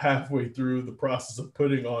while halfway through the process of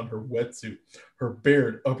putting on her wetsuit, her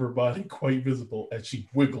bared upper body quite visible as she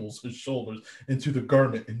wiggles her shoulders into the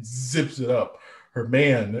garment and zips it up. Her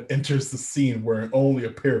man enters the scene wearing only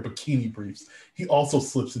a pair of bikini briefs. He also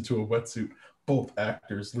slips into a wetsuit. Both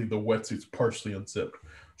actors leave the wetsuits partially unzipped,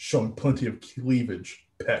 showing plenty of cleavage,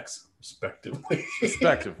 pecs, respectively.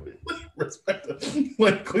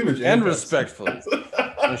 Like cleavage and respectfully.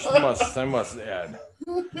 I must add.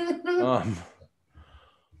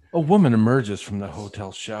 A woman emerges from the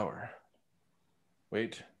hotel shower.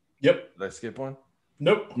 Wait. Yep. Did I skip one?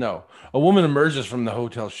 Nope. No. A woman emerges from the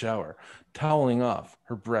hotel shower, toweling off,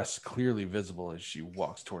 her breasts clearly visible as she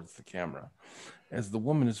walks towards the camera. As the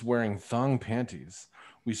woman is wearing thong panties,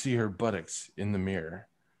 we see her buttocks in the mirror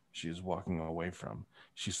she is walking away from.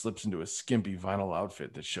 She slips into a skimpy vinyl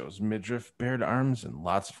outfit that shows midriff, bared arms, and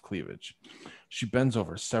lots of cleavage. She bends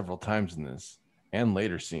over several times in this and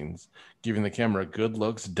later scenes, giving the camera good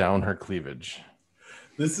looks down her cleavage.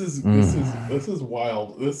 This is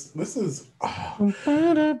wild. This is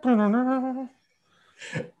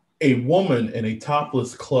a woman in a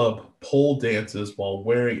topless club pole dances while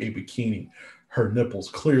wearing a bikini. Her nipples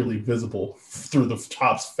clearly visible through the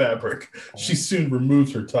top's fabric. She soon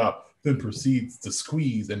removes her top, then proceeds to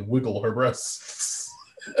squeeze and wiggle her breasts.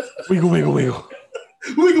 Wiggle, wiggle, wiggle.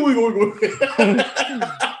 Wiggle, wiggle, wiggle.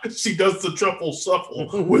 She does the truffle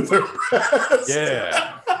shuffle with her breasts.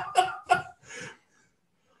 Yeah.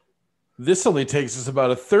 This only takes us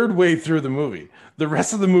about a third way through the movie. The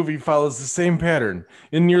rest of the movie follows the same pattern.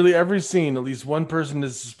 In nearly every scene, at least one person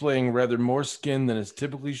is displaying rather more skin than is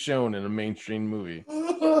typically shown in a mainstream movie.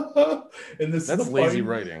 And that's lazy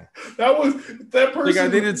writing. That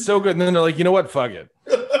person. They did so good, and then they're like, you know what? Fuck it.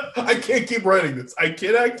 I can't keep writing this. I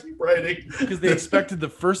cannot keep writing. Because they expected the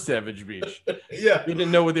first Savage Beach. Yeah. They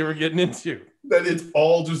didn't know what they were getting into. That it's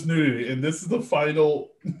all just nudity. And this is the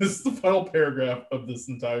final paragraph of this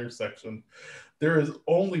entire section. There is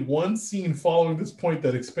only one scene following this point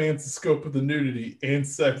that expands the scope of the nudity and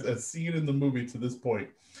sex as seen in the movie to this point.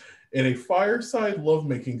 In a fireside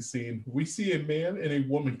lovemaking scene, we see a man and a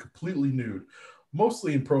woman completely nude,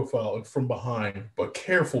 mostly in profile and from behind, but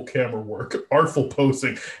careful camera work, artful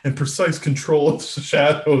posing, and precise control of the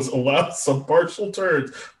shadows allow some partial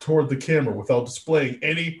turns toward the camera without displaying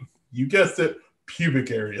any, you guessed it,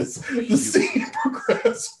 pubic areas. The scene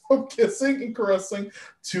progresses from kissing and caressing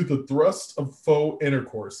to the thrust of faux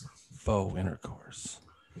intercourse. Faux intercourse.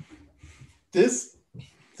 This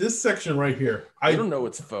section right here. I don't know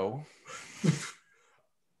what's faux.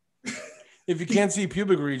 If you can't see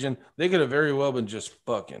pubic region, they could have very well been just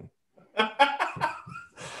fucking.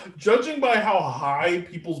 Judging by how high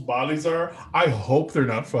people's bodies are, I hope they're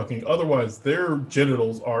not fucking. Otherwise, their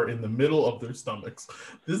genitals are in the middle of their stomachs.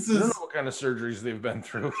 I don't know what kind of surgeries they've been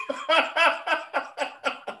through.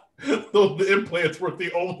 The implants were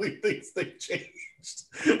the only things they changed.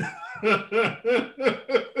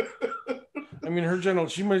 I mean, her genital,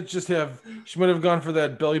 she might have gone for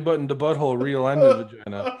that belly button to butthole realignment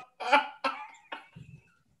vagina.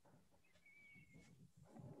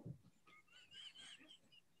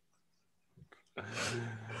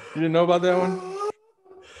 You didn't know about that one?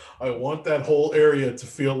 I want that whole area to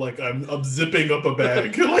feel like I'm zipping up a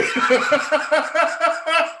bag.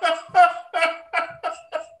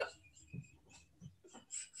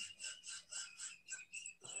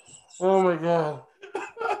 Oh God.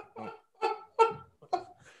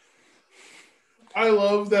 I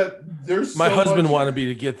love that there's My so husband much... wanted me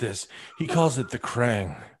to get this. He calls it the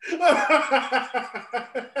Krang.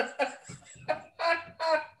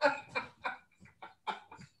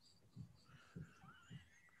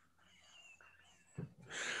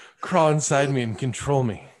 Crawl inside me and control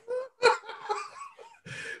me.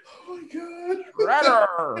 Oh my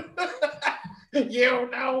God. Shredder! You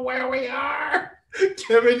know where we are.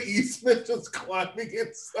 Kevin Eastman just climbing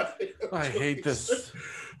inside. I hate this.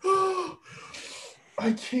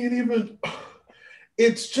 I can't even.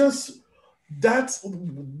 It's just, that's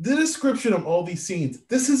the description of all these scenes.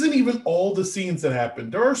 This isn't even all the scenes that happen.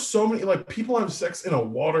 There are so many, like, people have sex in a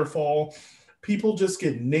waterfall. People just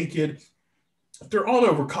get naked. They're on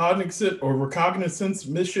a reconnaissance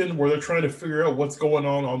mission where they're trying to figure out what's going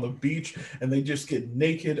on the beach, and they just get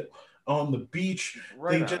naked on the beach.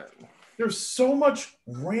 There's so much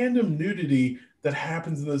random nudity that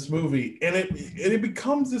happens in this movie, and it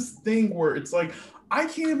becomes this thing where it's like, I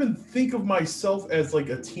can't even think of myself as like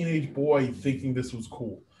a teenage boy thinking this was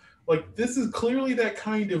cool. Like, this is clearly that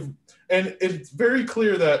kind of, and it's very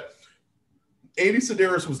clear that Andy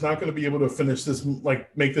Sedaris was not going to be able to finish this,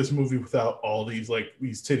 like, make this movie without all these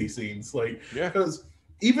titty scenes. Like, because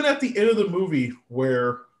even at the end of the movie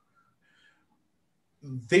where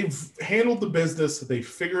they've handled the business, they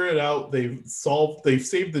figure it out, they've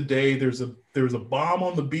saved the day. There's a bomb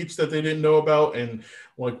on the beach that they didn't know about, and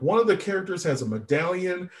like one of the characters has a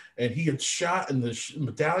medallion, and he gets shot, and the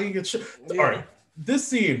medallion gets shot. Yeah. All right, this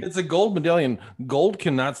scene, it's a gold medallion. Gold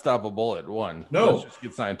cannot stop a bullet. No, let's just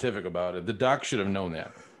get scientific about it. The doc should have known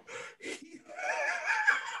that.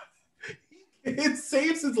 It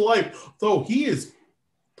saves his life, though he is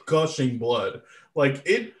gushing blood. Like,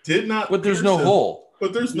 it did not. But there's no hole.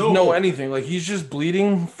 But there's no anything. Like, he's just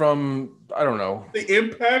bleeding from, I don't know, the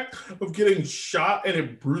impact of getting shot, and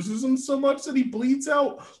it bruises him so much that he bleeds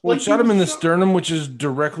out. Well, it shot him in the sternum, which is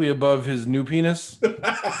directly above his new penis.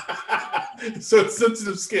 So it's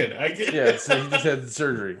sensitive skin. I get. Yeah, so he just had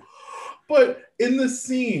surgery. But in the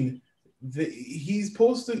scene,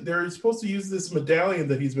 they're supposed to use this medallion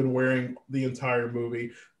that he's been wearing the entire movie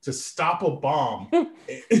to stop a bomb.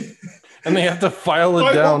 And they have to file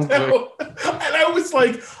it down. And I was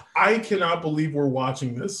like, I cannot believe we're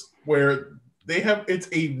watching this, where it's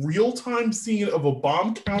a real-time scene of a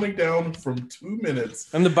bomb counting down from 2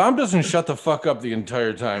 minutes. And the bomb doesn't shut the fuck up the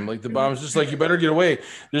entire time. Like, the bomb's just like, you better get away.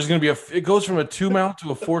 There's going to be it goes from a 2-mile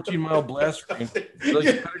to a 14-mile blast range. Like,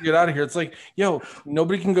 you better get out of here. It's like, yo,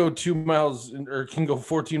 nobody can go 2 miles or can go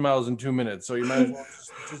 14 miles in 2 minutes. So you might as well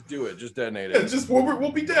just do it. Just detonate it. Just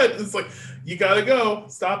we'll be dead. It's like, you gotta go.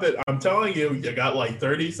 Stop it. I'm telling you, you got like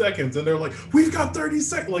 30 seconds. And they're like, we've got 30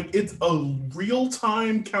 seconds. Like, it's a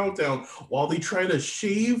real-time countdown while they try to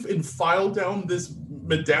shave and file down this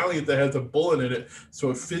medallion that has a bullet in it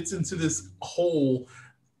so it fits into this hole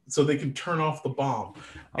so they can turn off the bomb.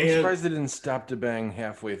 I'm surprised they didn't stop to bang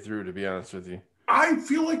halfway through, to be honest with you. I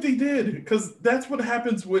feel like they did, because that's what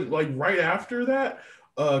happens when, like, right after that,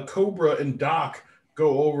 Cobra and Doc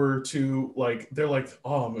go over to, like, they're like,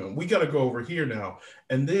 oh man, we got to go over here now.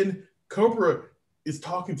 And then Cobra is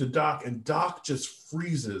talking to Doc, and Doc just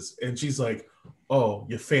freezes, and she's like, oh,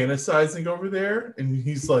 you're fantasizing over there? And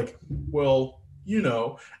he's like, well, you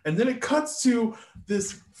know. And then it cuts to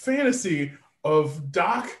this fantasy of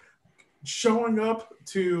Doc showing up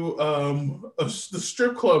to the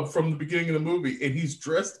strip club from the beginning of the movie, and he's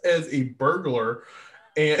dressed as a burglar.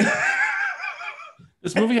 And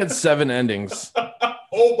this movie had 7 endings.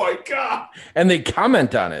 Oh my God. And they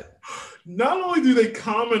comment on it. Not only do they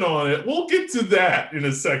comment on it, we'll get to that in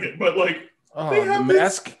a second, but like, the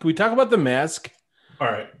mask. Can we talk about the mask?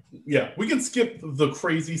 All right. Yeah, we can skip the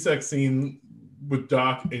crazy sex scene with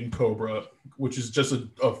Doc and Cobra, which is just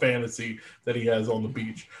a fantasy that he has on the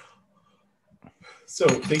beach. So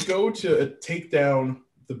they go to take down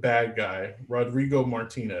the bad guy, Rodrigo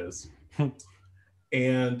Martinez,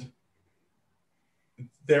 and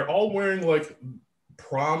they're all wearing like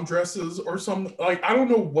prom dresses or something. Like, I don't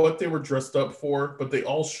know what they were dressed up for, but they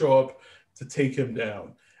all show up to take him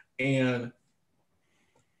down. And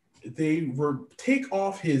they take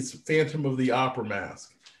off his Phantom of the Opera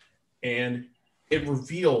mask, and it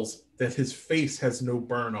reveals that his face has no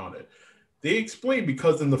burn on it. They explain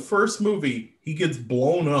because in the first movie, he gets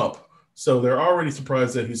blown up, so they're already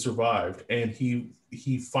surprised that he survived, and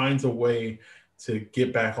he finds a way to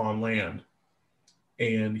get back on land,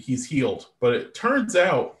 and he's healed. But it turns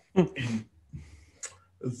out, in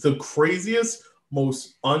the craziest,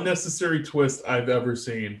 most unnecessary twist I've ever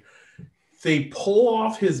seen, they pull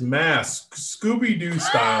off his mask, Scooby-Doo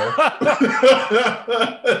style,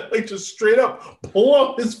 like just straight up pull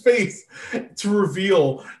off his face to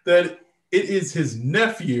reveal that it is his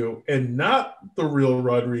nephew and not the real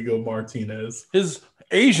Rodrigo Martinez. His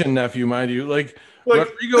Asian nephew, mind you. Like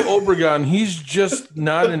Rodrigo Obregon, he's just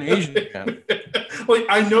not an Asian man. Like,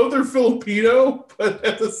 I know they're Filipino, but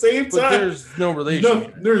at the same time, there's no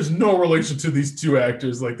relation. There's no relation to these two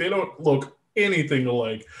actors. Like, they don't look anything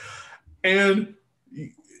alike. And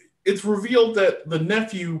it's revealed that the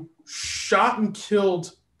nephew shot and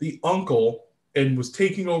killed the uncle and was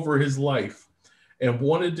taking over his life and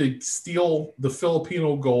wanted to steal the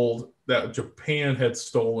Filipino gold that Japan had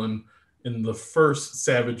stolen in the first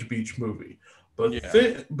Savage Beach movie. But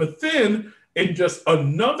then, in just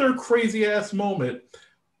another crazy ass moment,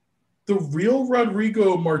 the real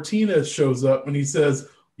Rodrigo Martinez shows up and he says,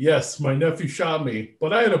 "Yes, my nephew shot me,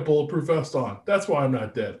 but I had a bulletproof vest on. That's why I'm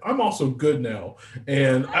not dead. I'm also good now.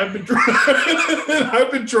 And I've been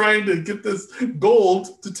trying to get this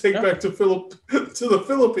gold to take back to the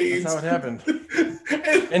Philippines." That's how it happened.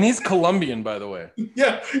 And he's Colombian, by the way.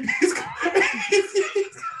 Yeah.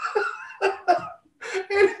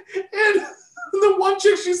 And the one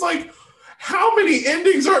chick, she's like, "How many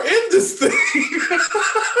endings are in this thing?"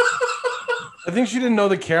 I think she didn't know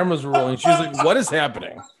the cameras were rolling. She was like, "What is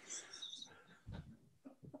happening?"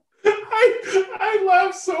 I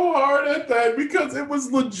laughed so hard at that because it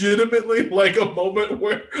was legitimately like a moment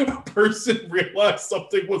where a person realized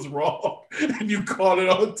something was wrong and you caught it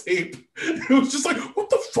on tape. It was just like, what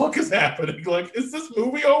the fuck is happening? Like, is this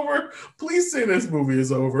movie over? Please say this movie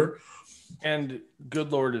is over. And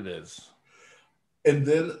good Lord, it is. And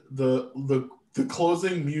then the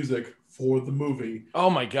closing music for the movie. Oh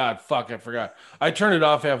my God, fuck, I forgot. I turned it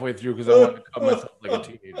off halfway through because I wanted to cut myself like a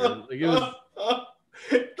teenager. Like, it was...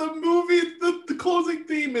 The movie, the closing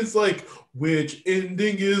theme is like, which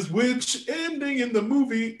ending is which ending in the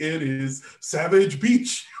movie? It is Savage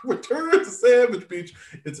Beach. Return to Savage Beach.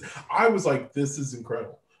 I was like, this is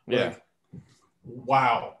incredible. Yeah. Like,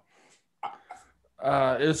 wow.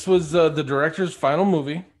 This was the director's final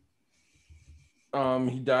movie.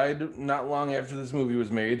 He died not long after this movie was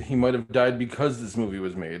made. He might have died because this movie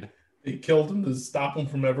was made. They killed him to stop him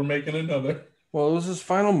from ever making another. Well, it was his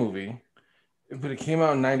final movie, but it came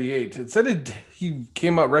out in 98. It said he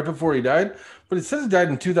came out right before he died, but it says he died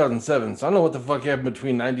in 2007. So I don't know what the fuck happened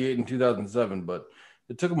between 98 and 2007, but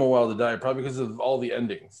it took him a while to die, probably because of all the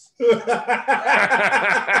endings.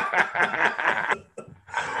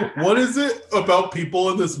 What is it about people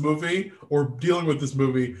in this movie or dealing with this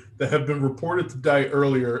movie that have been reported to die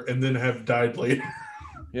earlier and then have died later?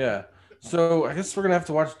 Yeah. So I guess we're going to have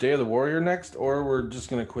to watch Day of the Warrior next, or we're just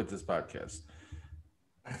going to quit this podcast.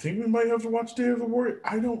 I think we might have to watch Day of the Warrior.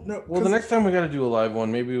 I don't know. Well, the next time we got to do a live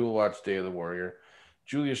one, maybe we'll watch Day of the Warrior.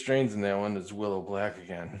 Julia Strain's in that one. It's Willow Black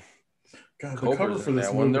again. God, the cover for this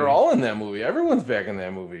that movie. one. They're all in that movie. Everyone's back in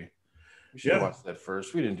that movie. We should have Yeah. watched that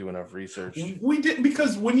first. We didn't do enough research. We didn't,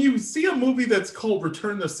 because when you see a movie that's called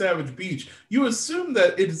Return to Savage Beach, you assume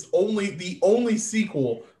that it is the only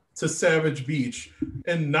sequel to Savage Beach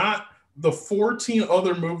and not the 14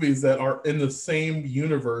 other movies that are in the same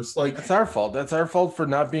universe. Like, That's our fault. That's our fault for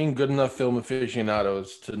not being good enough film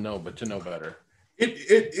aficionados to know better.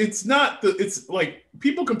 it's not it's like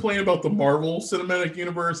people complain about the Marvel Cinematic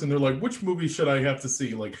Universe and they're like, which movie should I have to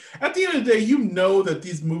see? Like, at the end of the day, you know that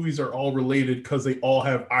these movies are all related because they all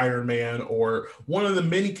have Iron Man or one of the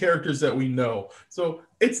many characters that we know. So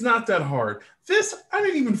it's not that hard. This, I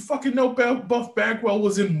didn't even fucking know Buff Bagwell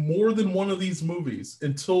was in more than one of these movies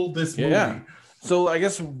until this movie. Yeah. So I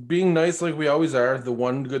guess being nice like we always are, the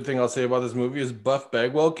one good thing I'll say about this movie is Buff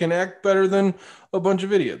Bagwell can act better than a bunch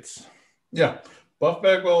of idiots. Yeah. Buff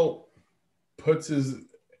Bagwell puts his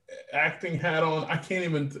acting hat on. I can't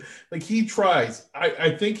even, like, he tries.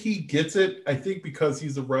 I think he gets it. I think because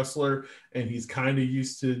he's a wrestler and he's kind of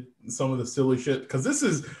used to some of the silly shit. Because this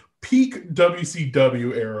is peak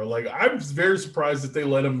WCW era. Like, I was very surprised that they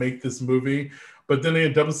let him make this movie. But then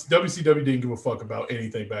WCW didn't give a fuck about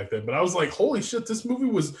anything back then. But I was like, holy shit, this movie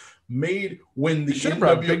was made when the should have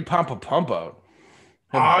brought Big Pampa Pump out.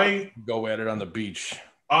 Go at it on the beach.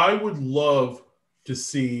 I would love to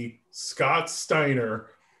see Scott Steiner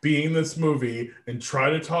be in this movie and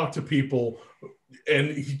try to talk to people,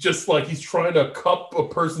 and he just like he's trying to cup a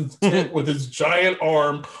person's tit with his giant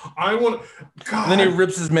arm. I want. God. And then he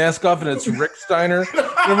rips his mask off, and it's Rick Steiner.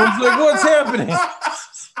 And everyone's like, "What's happening?"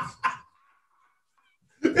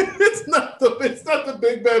 It's not the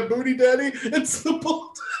big bad booty daddy. It's the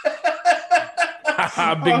bull.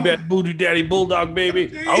 Big bad booty daddy bulldog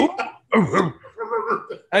baby. Oh.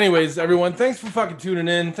 Anyways, everyone, thanks for fucking tuning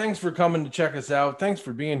in. Thanks for coming to check us out. Thanks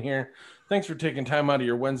for being here. Thanks for taking time out of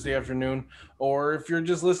your Wednesday afternoon. Or if you're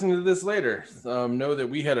just listening to this later, know that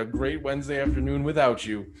we had a great Wednesday afternoon without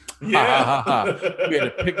you. Yeah. We had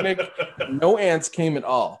a picnic. No aunts came at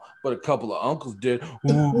all, but a couple of uncles did.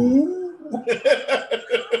 Ooh.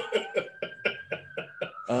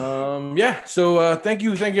 Yeah. So thank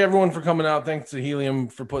you everyone for coming out. Thanks to Helium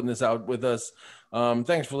for putting this out with us.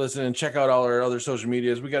 Thanks for listening. Check out all our other social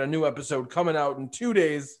medias. We got a new episode coming out in 2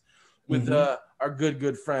 days with our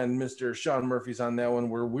good friend Mr. Sean Murphy's on that one,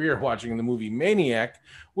 where we're watching the movie Maniac,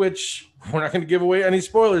 which we're not going to give away any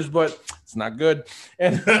spoilers, but it's not good.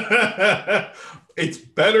 And it's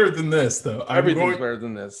better than this, though. Everything's better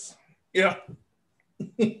than this. Yeah.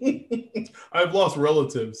 I've lost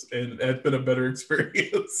relatives, and it's been a better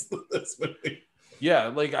experience than this movie. Yeah,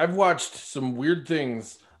 like I've watched some weird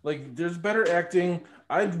things. Like there's better acting.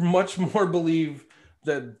 I'd much more believe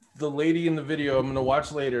that the lady in the video I'm going to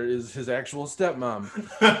watch later is his actual stepmom.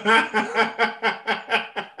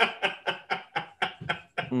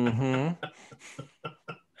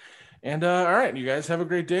 And all right, you guys have a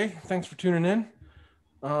great day. Thanks for tuning in.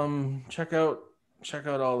 Check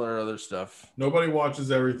out all our other stuff. Nobody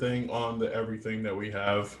watches everything on the everything that we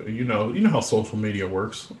have. You know how social media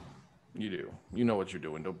works. You do. You know what you're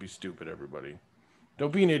doing. Don't be stupid, everybody.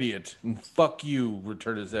 Don't be an idiot. And fuck you,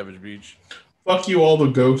 Return to Savage Beach. Fuck you, all the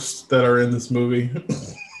ghosts that are in this movie.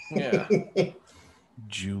 Yeah.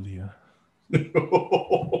 Julia.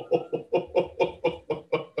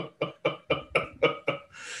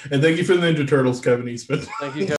 And thank you for the Ninja Turtles, Kevin Eastman. Thank you, Kevin.